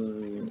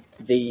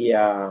the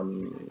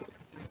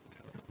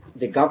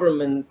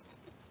government,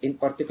 in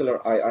particular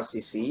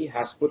IRCC,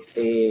 has put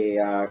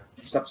a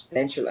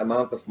substantial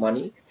amount of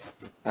money,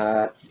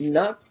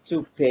 not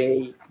to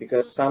pay,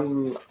 because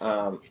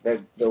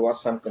there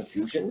was some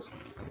confusions.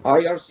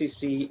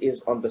 IRCC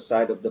is on the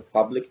side of the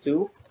public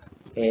too,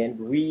 and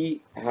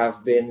we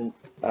have been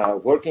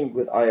working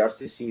with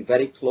IRCC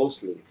very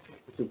closely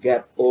to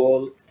get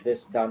all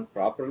this done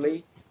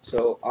properly.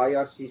 So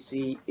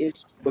IRCC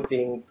is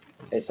putting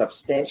a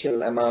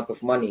substantial amount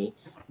of money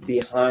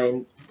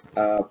behind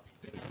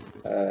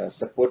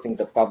supporting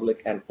the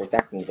public and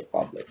protecting the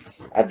public.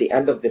 At the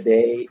end of the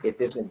day, it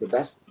is in the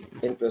best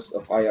interest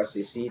of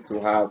IRCC to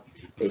have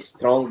a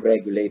strong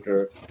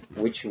regulator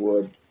which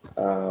would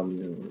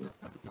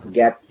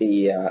get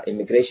the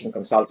immigration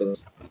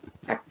consultants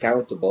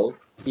accountable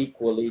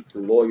equally to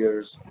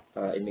lawyers,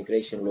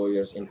 immigration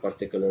lawyers in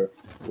particular,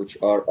 which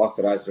are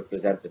authorized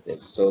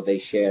representatives. So they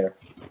share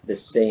the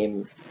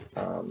same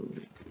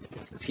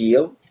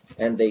field,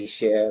 and they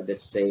share the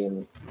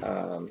same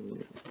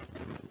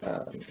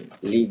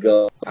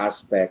legal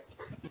aspect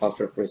of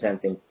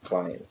representing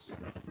clients.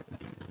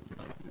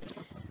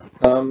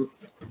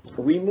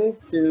 We move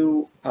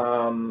to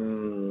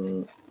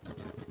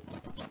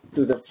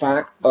the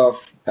fact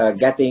of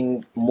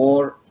getting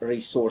more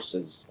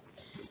resources.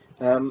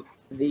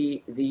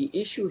 The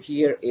issue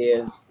here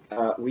is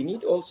we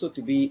need also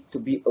to be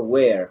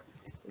aware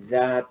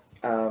that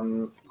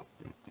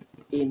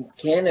in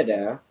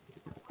Canada,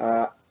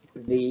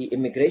 the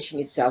immigration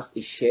itself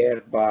is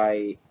shared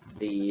by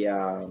the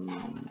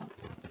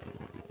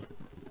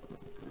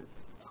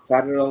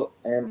federal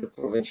and the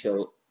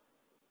provincial.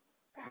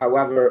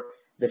 However,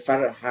 the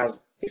federal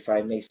has, if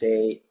I may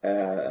say,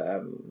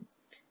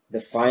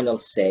 the final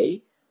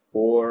say,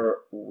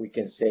 or we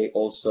can say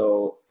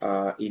also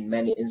in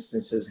many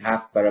instances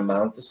have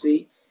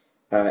paramountcy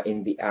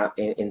in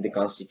the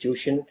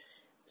Constitution.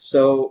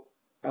 So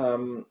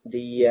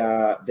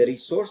the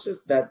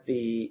resources that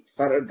the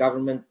federal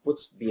government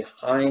puts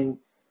behind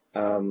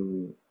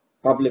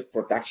public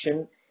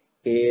protection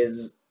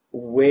is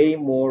way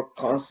more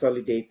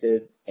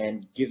consolidated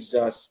and gives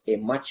us a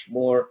much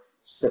more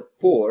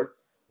support,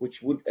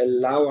 which would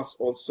allow us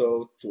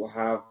also to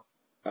have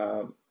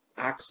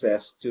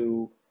access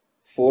to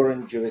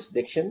foreign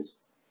jurisdictions.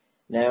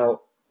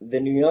 Now, the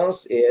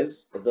nuance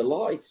is the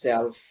law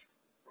itself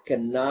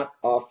cannot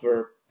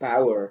offer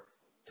power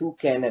to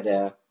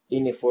Canada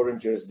in a foreign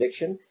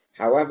jurisdiction.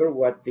 However,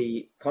 what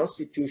the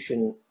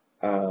Constitution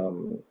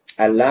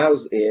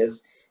allows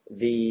is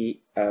the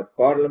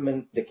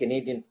Parliament, the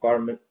Canadian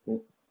Parliament,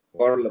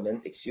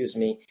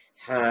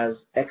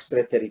 has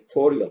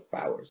extraterritorial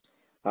powers.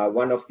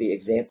 One of the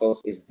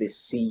examples is the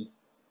sea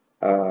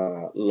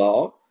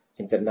law,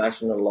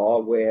 international law,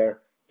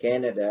 where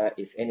Canada,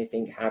 if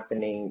anything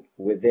happening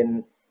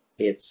within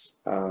its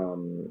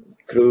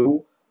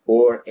crew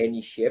or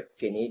any ship,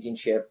 Canadian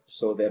ship,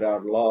 so there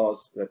are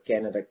laws that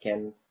Canada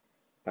can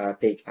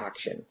take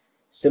action.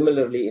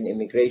 Similarly, in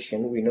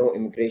immigration, we know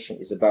immigration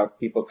is about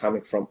people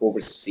coming from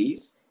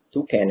overseas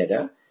to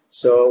Canada.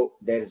 So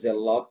there's a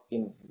lot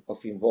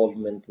of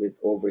involvement with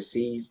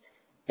overseas,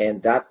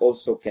 and that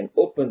also can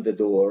open the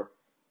door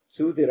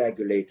to the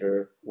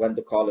regulator when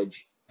the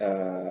College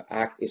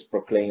Act is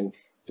proclaimed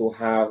to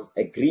have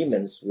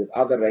agreements with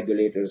other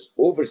regulators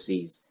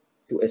overseas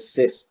to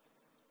assist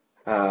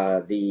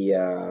the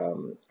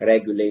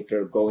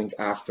regulator going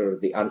after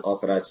the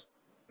unauthorized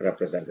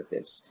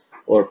representatives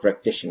or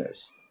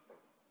practitioners.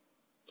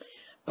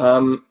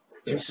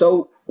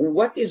 So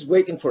what is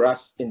waiting for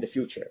us in the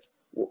future?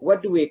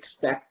 What do we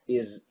expect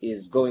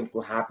is going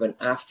to happen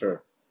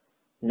after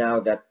now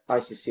that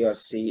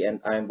ICCRC, and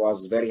I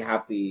was very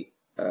happy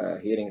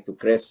hearing to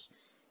Chris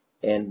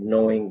and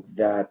knowing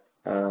that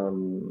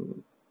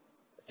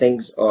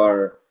things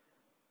are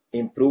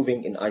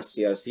improving in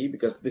ICCRC,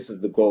 because this is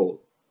the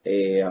goal.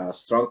 A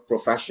strong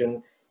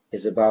profession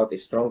is about a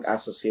strong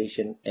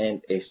association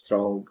and a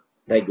strong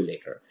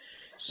regulator.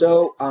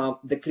 So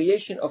the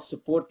creation of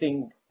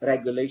supporting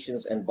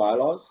regulations and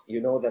bylaws,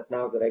 you know that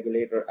now the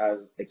regulator,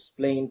 as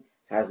explained,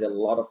 has a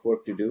lot of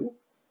work to do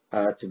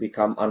to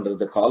become under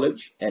the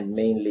college, and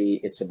mainly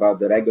it's about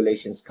the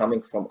regulations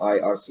coming from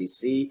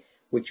IRCC,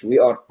 which we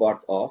are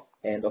part of,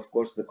 and of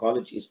course the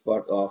college is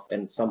part of,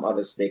 and some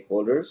other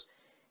stakeholders,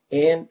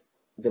 and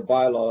the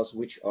bylaws,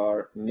 which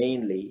are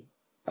mainly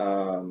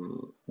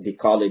the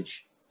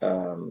college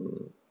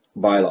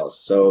bylaws.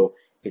 So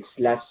it's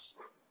less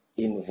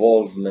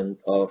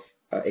involvement of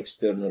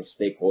external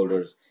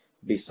stakeholders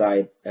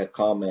beside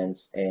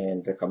comments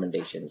and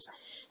recommendations.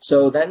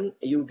 So then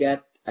you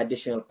get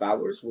additional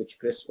powers, which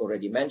Chris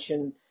already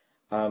mentioned,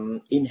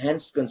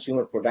 enhanced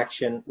consumer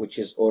protection, which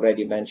is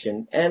already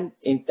mentioned, and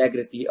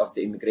integrity of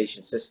the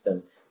immigration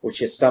system,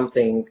 which is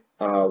something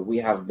we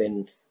have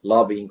been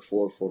lobbying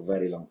for a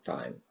very long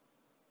time.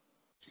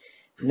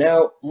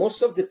 Now,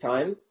 most of the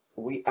time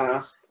we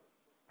ask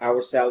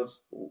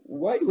ourselves,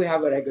 why do we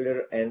have a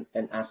regulator and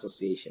an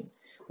association?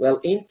 Well,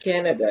 in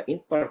Canada, in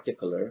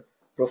particular,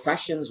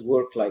 professions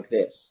work like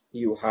this.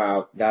 You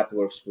have that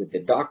works with the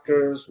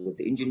doctors, with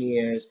the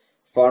engineers,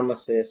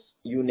 pharmacists,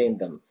 you name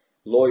them,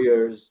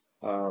 lawyers.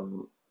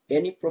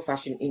 Any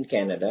profession in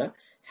Canada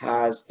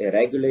has a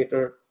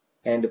regulator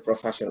and a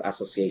professional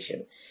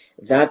association.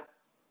 That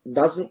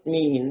doesn't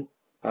mean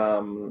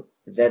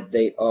that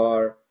they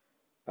are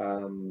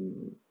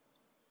um,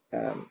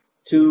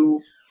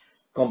 two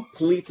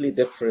completely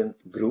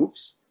different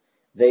groups.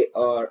 They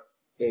are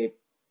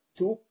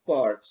two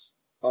parts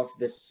of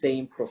the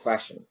same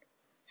profession.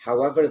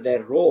 However,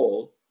 their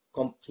role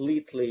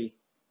completely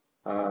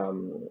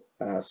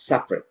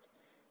separate.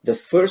 The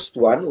first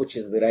one, which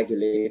is the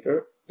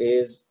regulator,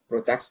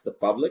 protects the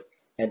public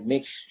and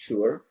makes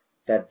sure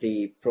that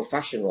the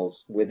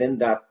professionals within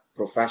that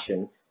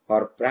profession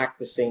are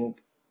practicing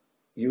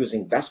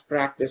using best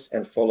practice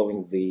and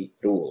following the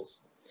rules.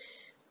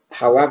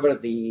 However,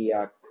 the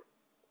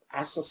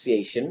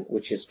association,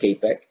 which is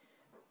CAPIC,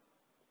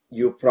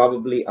 you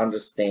probably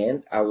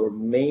understand our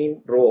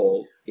main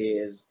role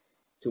is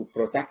to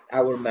protect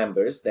our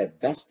members, their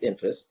best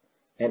interest,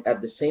 and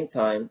at the same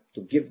time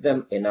to give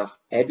them enough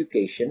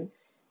education,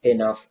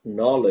 enough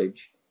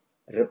knowledge,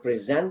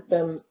 represent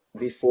them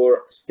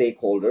before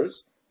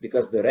stakeholders,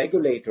 because the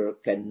regulator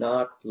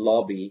cannot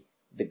lobby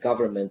the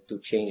government to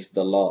change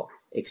the law,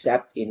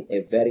 except in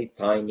a very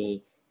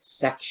tiny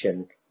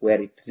section where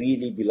it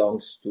really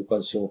belongs to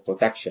consumer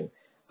protection.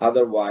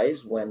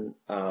 Otherwise, when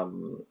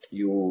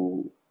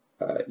you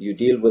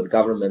deal with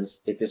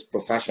governments, it is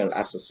professional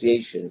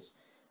associations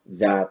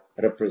that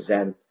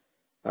represent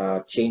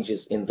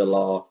changes in the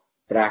law,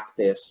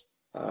 practice,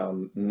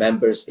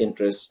 members'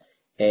 interests,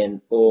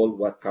 and all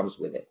what comes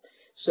with it.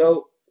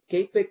 So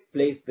CAPIC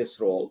plays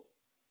this role.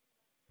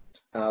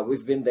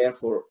 We've been there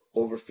for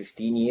over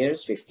 15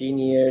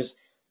 years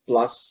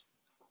plus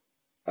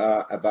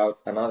about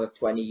another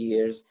 20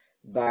 years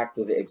back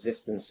to the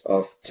existence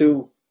of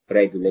two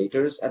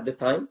regulators at the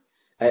time.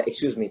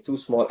 Two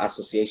small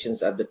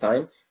associations at the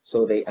time.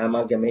 So they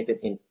amalgamated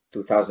in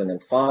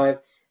 2005,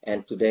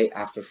 and today,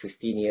 after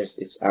 15 years,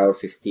 it's our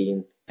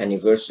 15th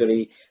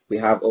anniversary. We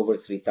have over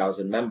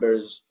 3,000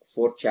 members,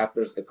 4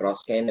 chapters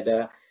across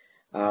Canada.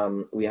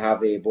 We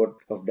have a board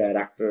of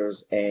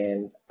directors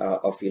and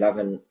of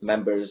 11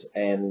 members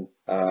and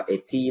a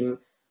team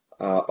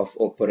of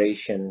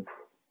operation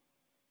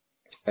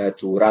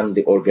to run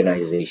the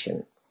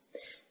organization.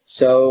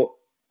 So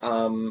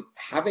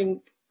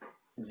having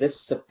this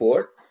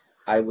support,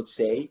 I would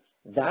say,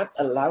 that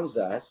allows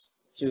us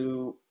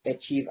to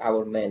achieve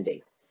our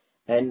mandate.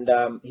 And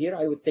here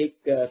I would take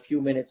a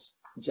few minutes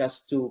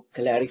just to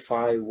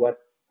clarify what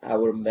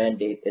our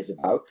mandate is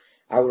about.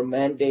 Our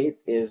mandate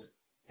is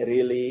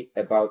really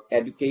about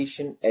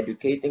education,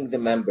 educating the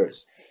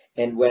members.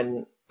 And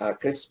when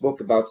Chris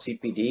spoke about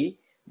CPD,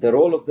 the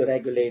role of the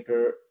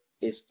regulator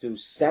is to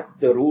set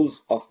the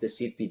rules of the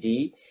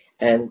CPD,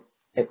 and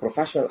a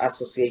professional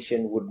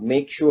association would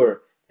make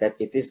sure that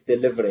it is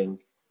delivering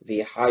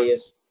the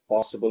highest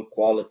possible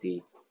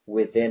quality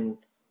within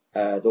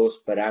those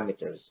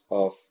parameters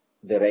of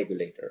the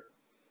regulator.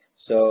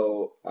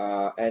 So,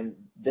 and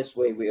this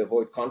way we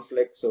avoid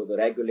conflict, so the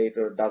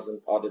regulator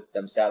doesn't audit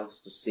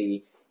themselves to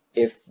see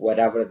if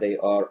whatever they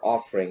are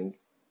offering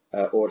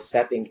or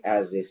setting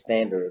as a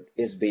standard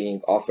is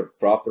being offered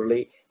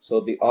properly. So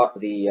the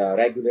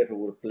regulator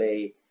will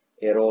play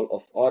a role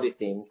of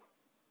auditing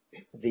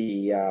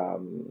the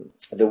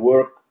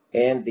work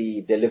and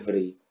the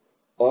delivery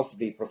of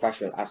the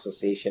professional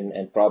association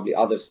and probably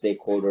other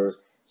stakeholders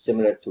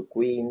similar to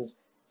Queens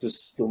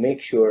to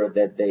make sure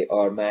that they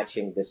are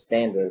matching the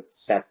standard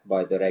set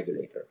by the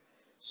regulator.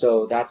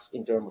 So that's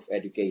in terms of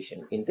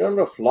education. In terms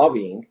of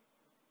lobbying,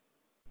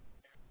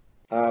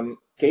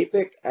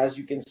 CAPIC, as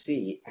you can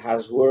see,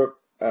 has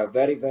worked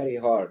very, very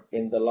hard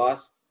in the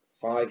last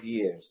 5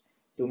 years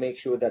to make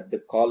sure that the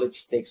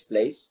college takes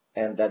place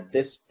and that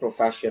this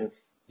profession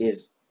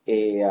is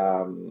a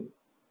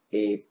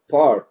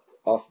part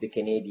of the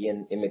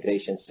Canadian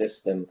immigration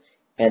system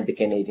and the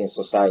Canadian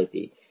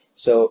society.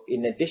 So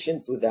in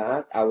addition to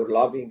that, our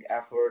lobbying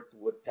effort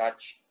would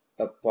touch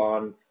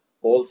upon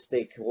all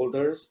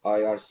stakeholders,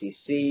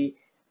 IRCC,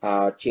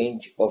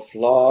 change of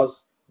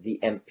laws, the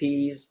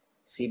MPs,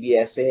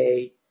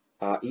 CBSA,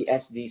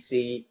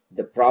 ESDC,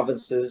 the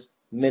provinces,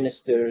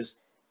 ministers,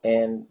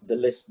 and the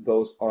list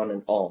goes on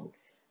and on.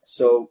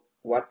 So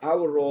what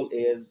our role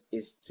is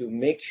to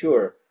make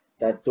sure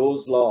that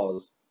those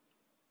laws,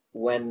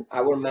 when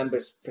our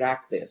members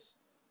practice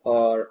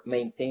or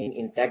maintain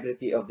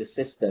integrity of the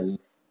system,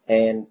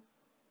 and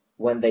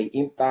when they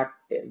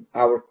impact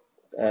our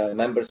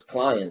members'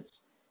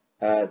 clients,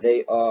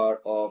 they are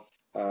of,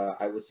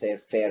 I would say,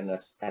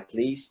 fairness at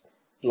least,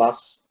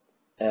 plus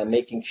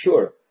making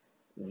sure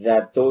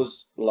that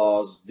those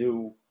laws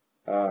do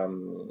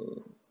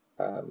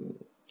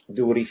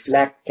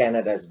reflect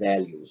Canada's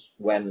values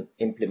when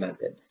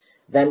implemented.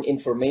 Then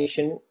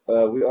information,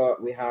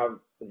 we have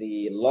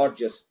the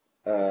largest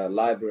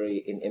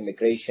library in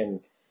immigration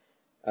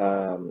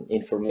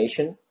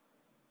information.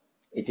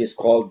 It is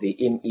called the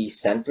IME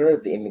Center,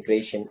 the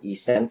Immigration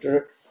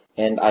E-Center.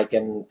 And I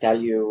can tell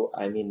you,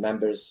 I mean,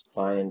 members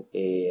find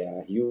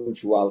a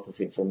huge wealth of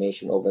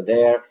information over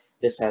there.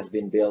 This has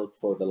been built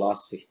for the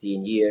last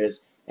 15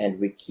 years, and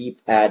we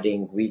keep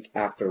adding week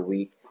after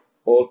week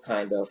all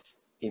kind of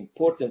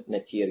important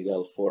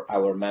material for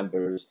our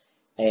members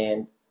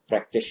and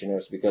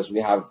practitioners, because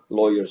we have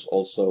lawyers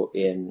also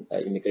in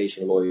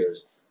immigration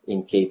lawyers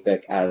in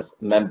CAPIC as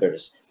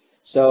members.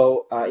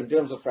 So in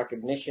terms of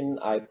recognition,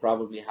 I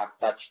probably have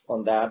touched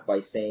on that by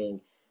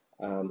saying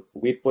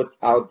we put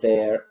out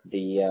there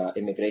the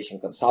immigration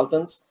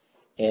consultants,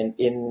 and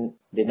in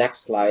the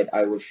next slide,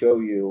 I will show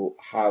you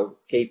how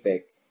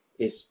CAPIC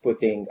is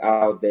putting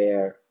out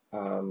there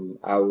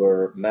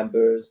our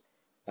members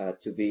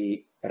to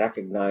be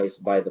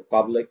recognized by the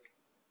public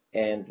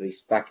and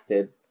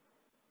respected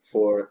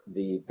for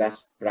the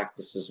best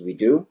practices we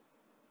do.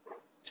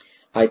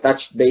 I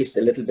touched base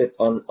a little bit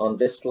on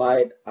this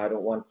slide. I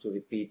don't want to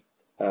repeat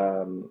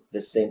the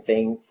same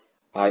thing.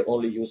 I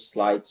only use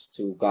slides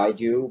to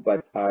guide you,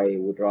 but I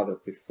would rather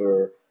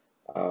prefer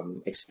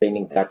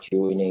explaining that to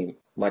you in a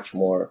much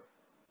more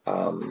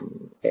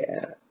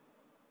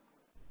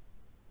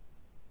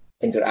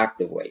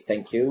interactive way.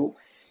 Thank you.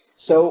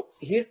 So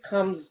here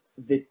comes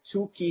the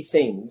two key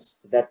things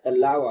that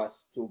allow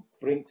us to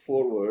bring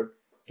forward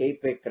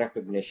CAPIC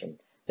recognition.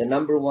 The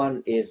number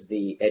one is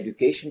the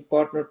Education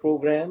Partner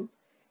Program,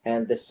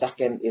 and the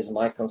second is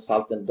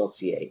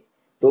myconsultant.ca.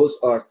 Those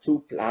are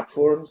two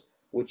platforms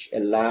which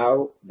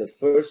allow the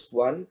first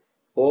one,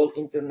 all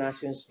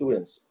international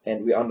students,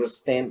 and we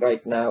understand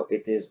right now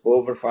it is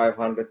over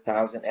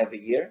 500,000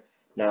 every year.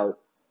 Now,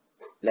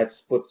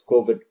 let's put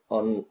COVID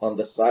on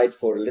the side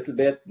for a little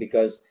bit,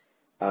 because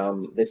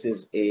this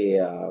is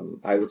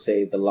I would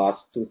say the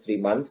last 2-3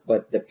 months,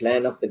 but the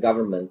plan of the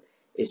government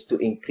is to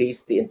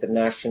increase the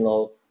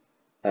international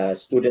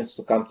students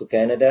to come to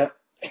Canada.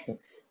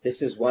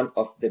 This is one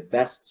of the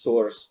best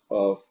source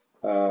of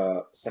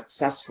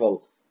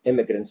successful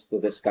immigrants to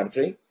this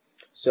country.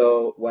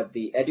 So what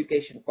the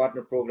Education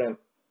Partner Program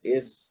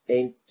is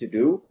aimed to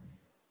do,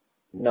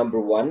 number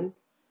one,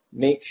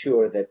 make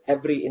sure that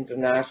every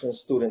international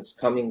student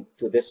coming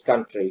to this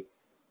country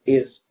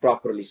is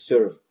properly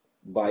served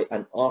by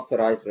an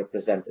authorized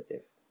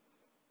representative.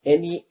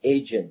 Any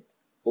agent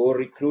or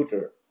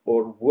recruiter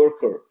or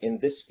worker in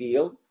this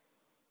field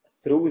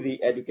through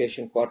the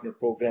Education Partner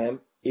Program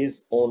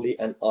is only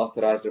an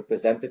authorized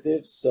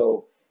representative.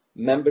 So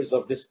members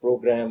of this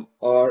program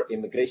are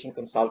immigration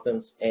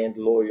consultants and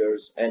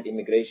lawyers and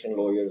immigration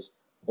lawyers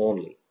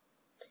only.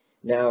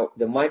 Now,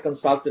 the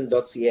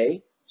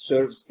myconsultant.ca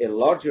serves a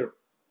larger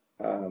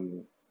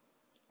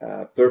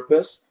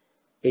purpose.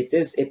 It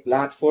is a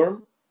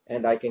platform,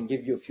 and I can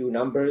give you a few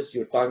numbers.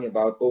 You're talking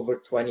about over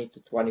 20 to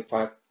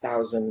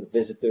 25,000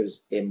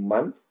 visitors a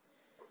month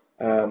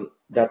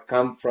that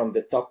come from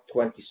the top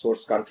 20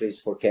 source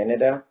countries for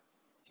Canada,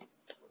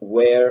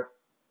 where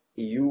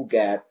you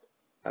get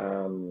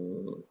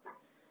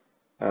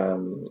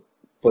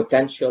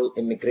potential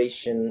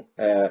immigration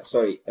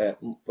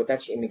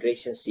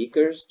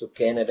seekers to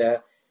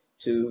Canada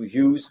to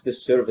use the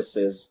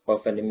services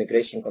of an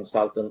immigration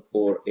consultant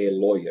or a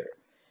lawyer.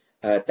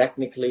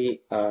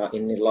 Technically,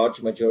 in a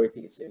large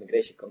majority, it's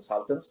immigration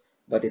consultants,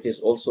 but it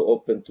is also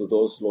open to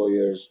those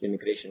lawyers,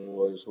 immigration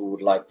lawyers, who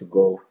would like to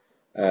go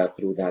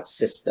through that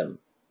system.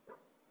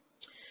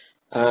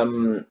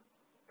 The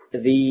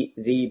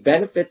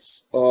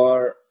benefits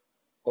are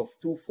of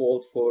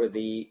twofold for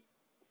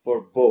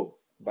both,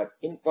 but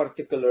in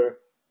particular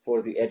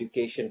for the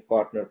Education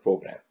Partner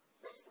Program.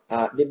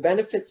 The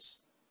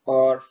benefits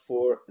are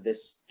for the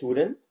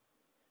student,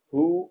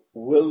 who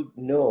will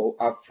know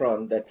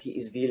upfront that he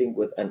is dealing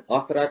with an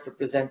authorized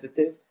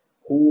representative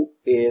who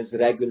is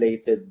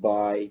regulated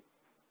by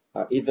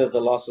either the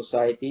Law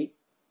Society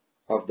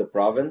of the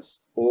province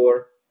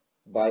or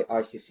by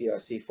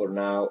ICCRC for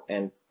now,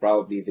 and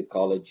probably the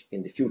college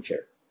in the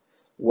future.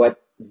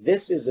 What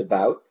this is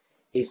about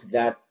is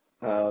that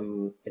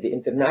the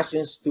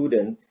international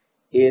student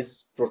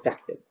is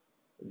protected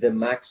the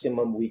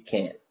maximum we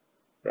can,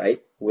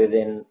 right,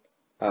 within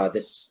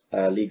this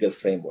legal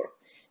framework.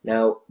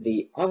 Now,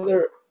 the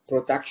other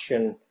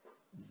protection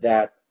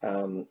that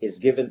is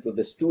given to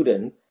the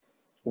student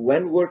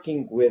when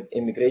working with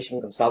immigration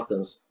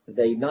consultants,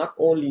 they not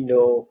only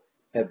know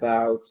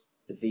about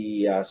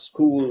the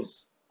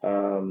school's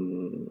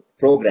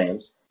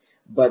programs,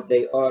 but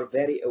they are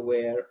very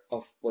aware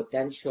of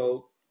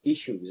potential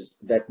issues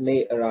that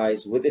may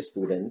arise with a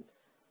student,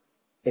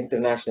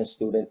 international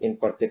student in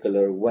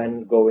particular,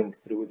 when going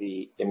through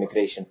the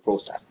immigration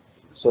process.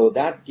 So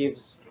that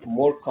gives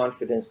more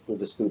confidence to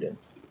the student.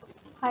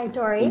 Hi,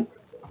 Dory.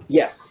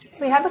 Yes.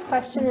 We have a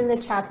question in the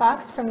chat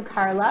box from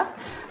Carla.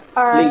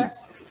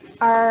 Please.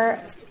 Are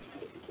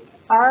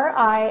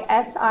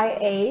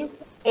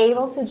RISIAs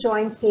able to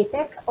join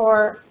CAPIC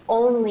or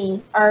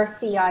only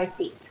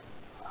RCICs?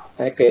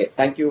 Okay,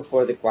 thank you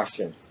for the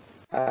question.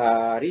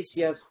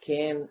 RISIAs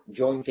can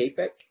join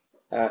CAPIC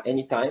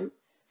anytime.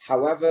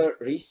 However,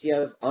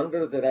 RISIAs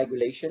under the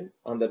regulation,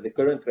 under the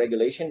current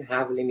regulation,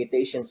 have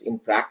limitations in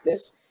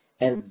practice,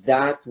 and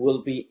that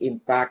will be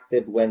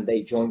impacted when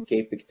they join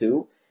CAPIC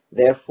 2.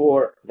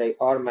 Therefore, they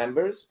are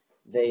members.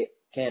 They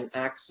can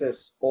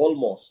access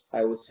almost,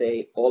 I would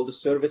say, all the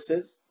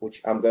services,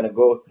 which I'm going to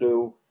go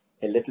through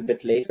a little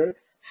bit later.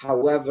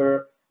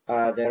 However,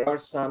 there are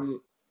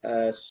some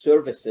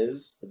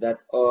services that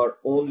are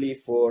only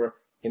for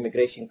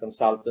immigration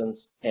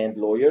consultants and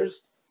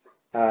lawyers.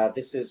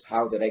 This is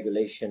how the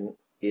regulation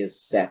is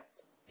set.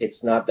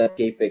 It's not that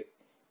CAPIC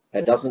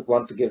doesn't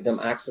want to give them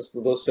access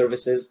to those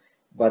services,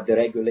 but the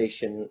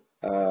regulation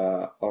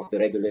of the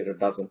regulator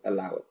doesn't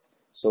allow it.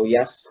 So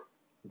yes,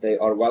 they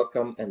are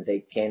welcome and they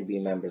can be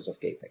members of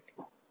CAPIC.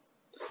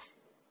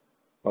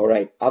 All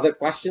right, other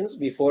questions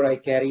before I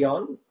carry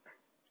on?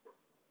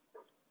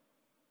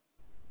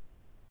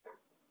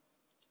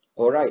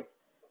 All right,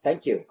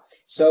 thank you.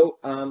 So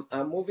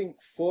I'm moving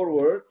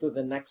forward to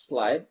the next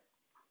slide,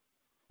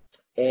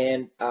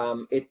 and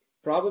it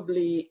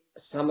probably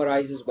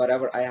summarizes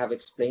whatever I have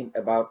explained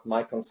about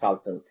My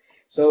Consultant.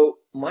 So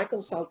My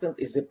Consultant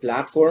is a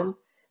platform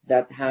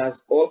that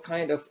has all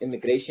kind of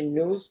immigration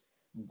news,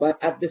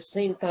 but at the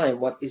same time,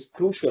 what is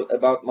crucial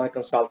about My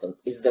Consultant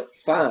is the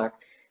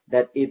fact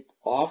that it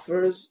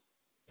offers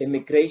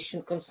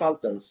immigration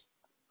consultants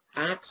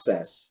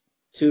access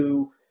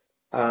to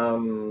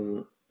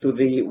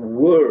the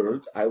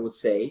world, I would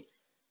say.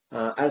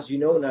 As you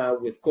know now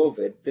with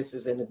COVID, this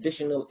is an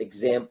additional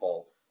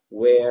example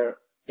where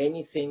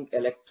anything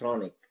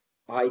electronic,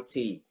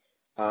 IT,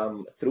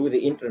 through the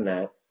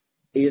internet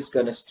is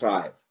going to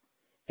strive.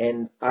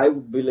 And I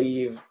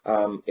believe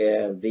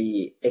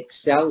the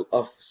excel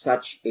of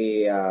such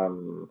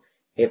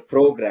a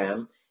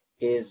program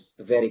is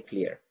very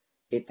clear.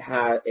 It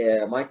has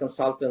My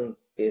Consultant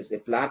is a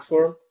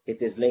platform.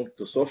 It is linked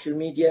to social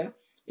media.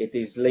 It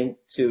is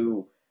linked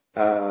to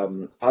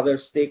other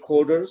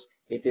stakeholders.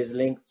 It is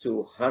linked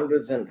to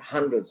hundreds and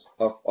hundreds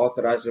of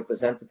authorized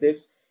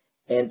representatives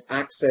and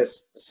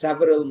access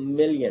several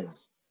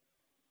millions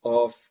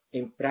of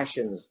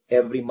impressions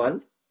every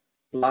month,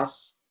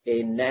 plus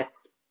a net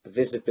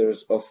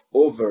visitors of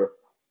over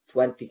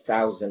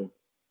 20,000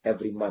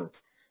 every month.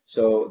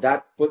 So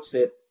that puts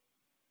it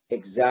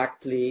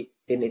exactly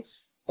in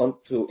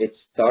onto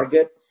its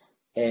target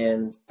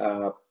and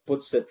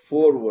puts it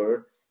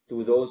forward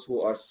to those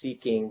who are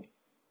seeking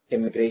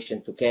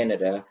immigration to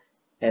Canada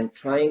and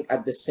trying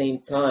at the same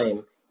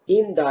time,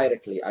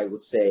 indirectly, I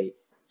would say,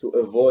 to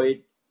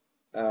avoid,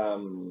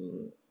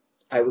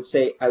 I would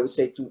say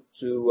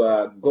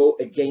to go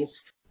against.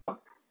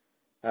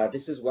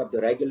 This is what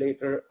the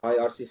regulator,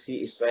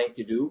 IRCC, is trying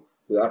to do.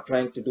 We are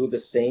trying to do the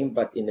same,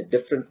 but in a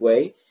different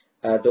way.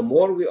 The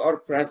more we are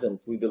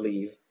present, we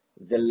believe,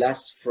 the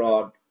less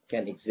fraud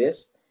can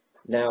exist.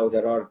 Now,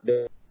 there are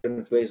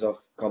different ways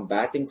of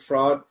combating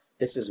fraud.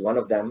 This is one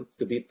of them,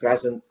 to be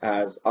present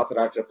as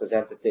authorized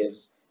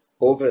representatives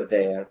over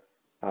there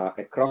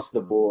across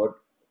the board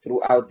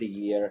throughout the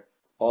year,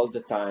 all the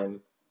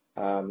time,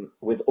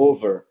 with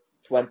over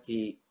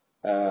 20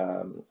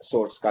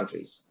 source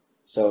countries.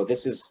 So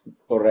this is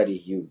already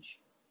huge.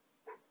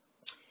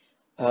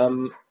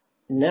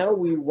 Now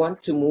we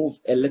want to move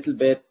a little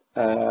bit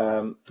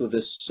to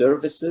the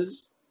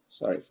services.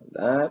 Sorry for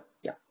that.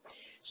 Yeah.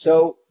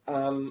 So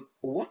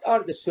what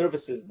are the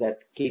services that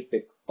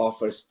CAPIC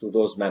offers to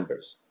those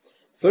members?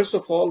 First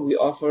of all, we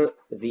offer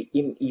the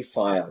IME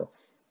file.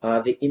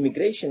 The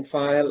immigration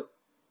file,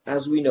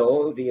 as we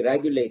know, the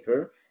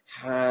regulator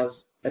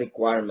has a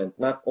requirement,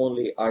 not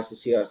only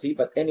ICCRC,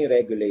 but any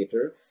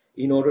regulator,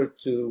 in order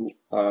to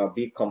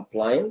be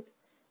compliant,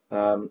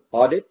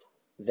 audit,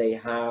 they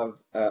have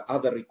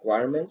other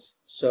requirements.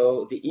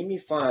 So the IME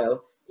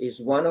file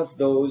is one of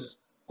those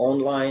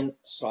online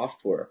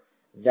software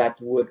that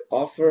would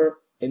offer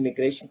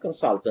immigration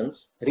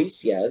consultants,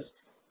 RISIAs,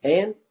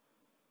 and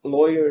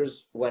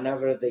lawyers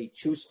whenever they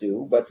choose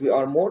to, but we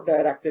are more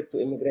directed to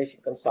immigration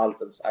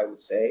consultants, I would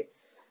say,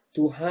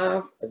 to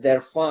have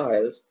their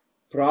files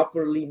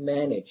properly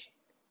managed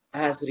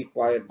as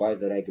required by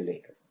the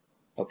regulator.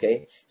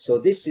 Okay, so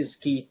this is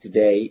key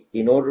today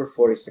in order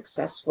for a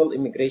successful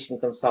immigration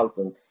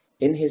consultant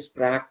in his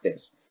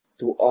practice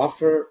to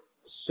offer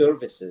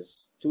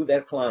services to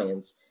their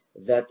clients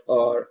that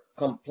are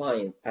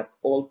compliant at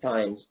all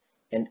times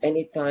and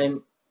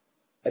anytime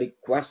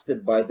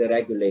requested by the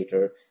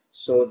regulator,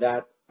 so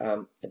that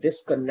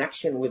this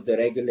connection with the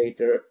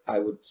regulator, I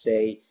would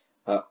say,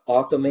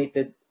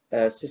 automated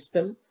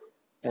system,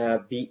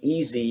 be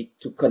easy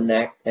to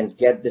connect and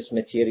get this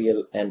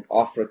material and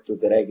offer it to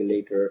the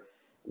regulator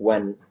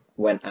when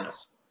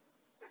asked.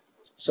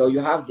 So you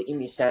have the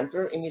IME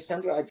Center. IME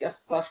Center, I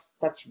just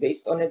touched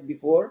based on it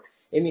before.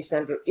 IME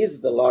Center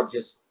is the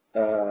largest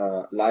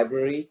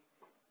library.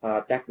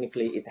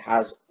 Technically, it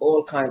has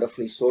all kind of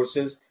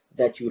resources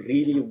that you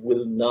really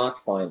will not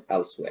find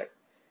elsewhere.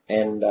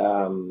 And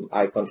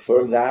I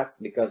confirm that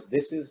because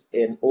this is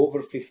an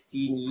over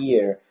 15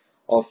 year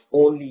of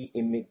only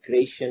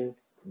immigration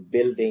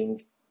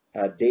building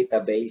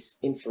database,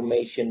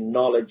 information,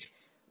 knowledge,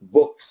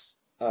 books,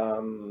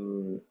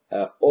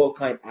 all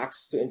kind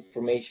access to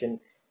information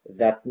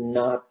that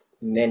not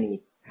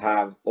many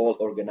have, all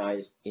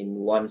organized in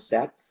one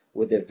set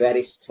with a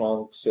very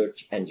strong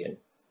search engine.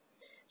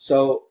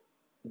 So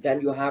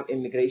then you have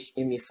Immigration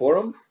IMI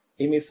Forum.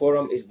 IMI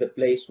Forum is the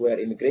place where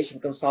immigration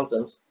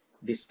consultants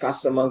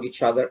discuss among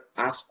each other,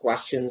 ask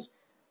questions,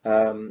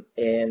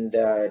 and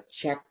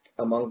check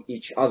among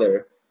each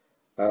other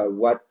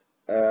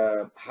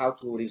how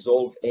to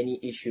resolve any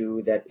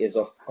issue that is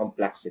of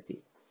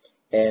complexity.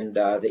 And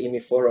the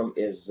IMI Forum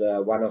is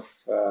one of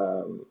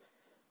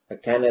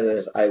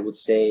Canada's, I would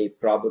say,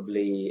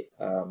 probably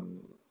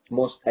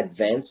most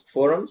advanced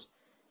forums.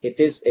 It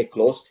is a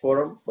closed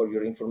forum for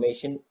your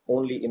information.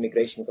 Only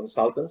immigration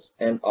consultants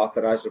and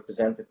authorized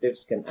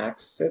representatives can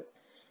access it.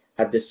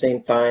 At the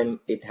same time,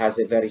 it has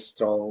a very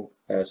strong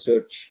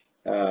search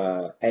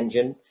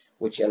engine,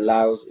 which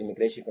allows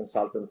immigration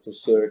consultants to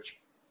search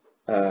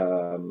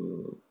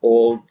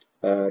old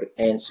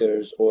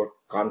answers or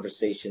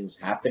conversations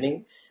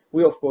happening.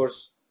 We, of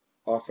course,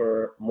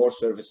 offer more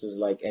services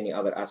like any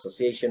other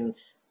association,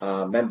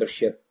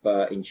 membership,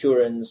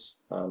 insurance.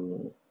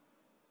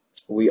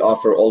 We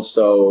offer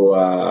also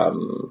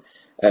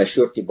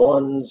surety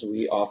bonds.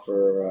 We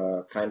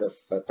offer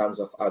tons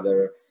of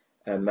other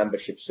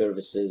membership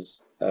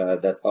services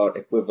that are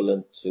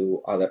equivalent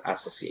to other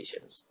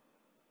associations.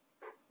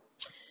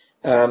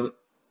 All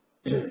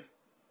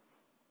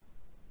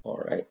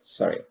right,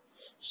 sorry.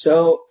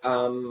 So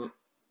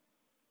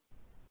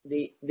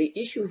the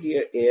issue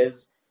here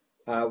is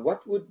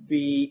what would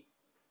be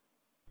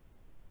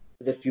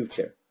the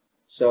future?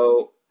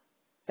 So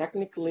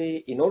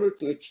technically, in order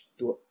to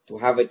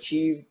have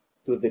achieved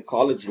to the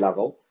college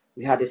level,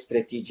 we had a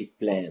strategic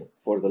plan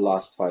for the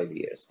last 5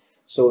 years.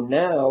 So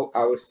now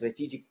our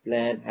strategic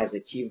plan has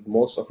achieved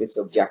most of its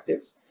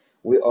objectives.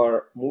 We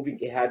are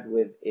moving ahead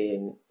with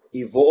an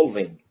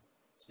evolving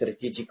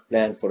strategic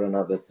plan for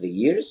another 3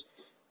 years.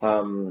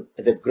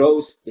 The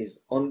growth is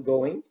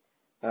ongoing.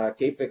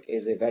 CAPIC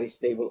is a very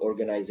stable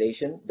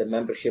organization. The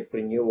membership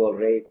renewal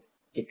rate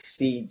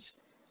exceeds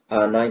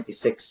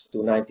 96 to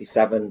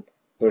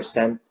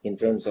 97% in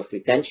terms of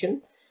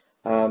retention.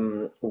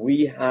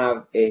 We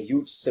have a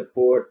huge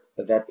support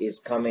that is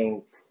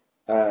coming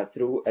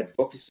through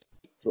advocacy,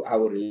 through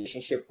our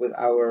relationship with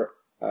our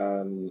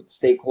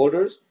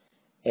stakeholders,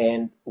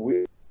 and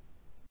we're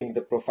in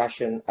the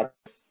profession at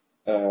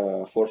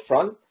the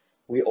forefront.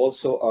 We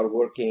also are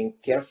working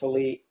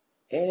carefully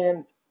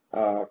and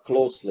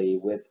closely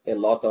with a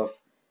lot of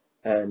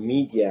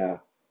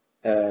media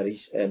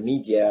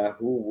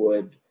who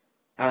would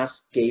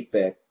ask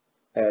CAPIC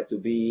to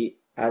be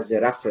as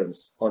a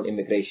reference on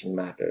immigration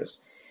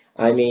matters.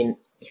 I mean,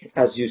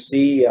 as you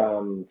see,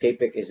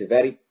 CAPIC is a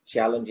very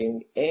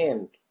challenging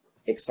and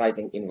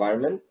exciting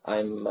environment.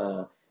 I'm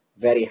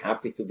very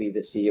happy to be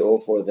the CEO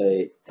for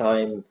the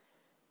time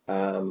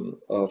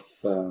of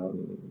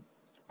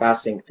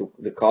passing to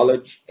the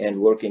college and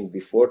working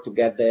before to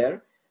get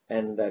there,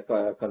 and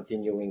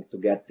continuing to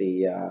get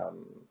the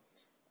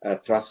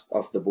trust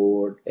of the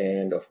board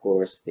and, of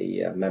course,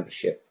 the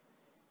membership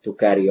to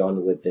carry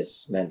on with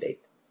this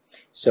mandate.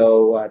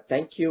 So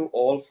thank you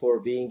all for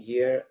being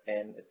here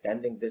and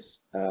attending this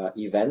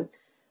event.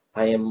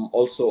 I am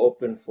also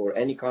open for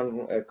any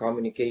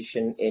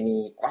communication,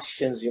 any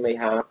questions you may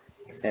have,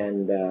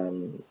 and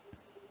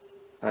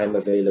I'm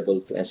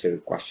available to answer your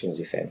questions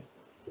if any.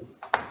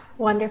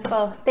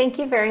 Wonderful. Thank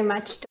you very much.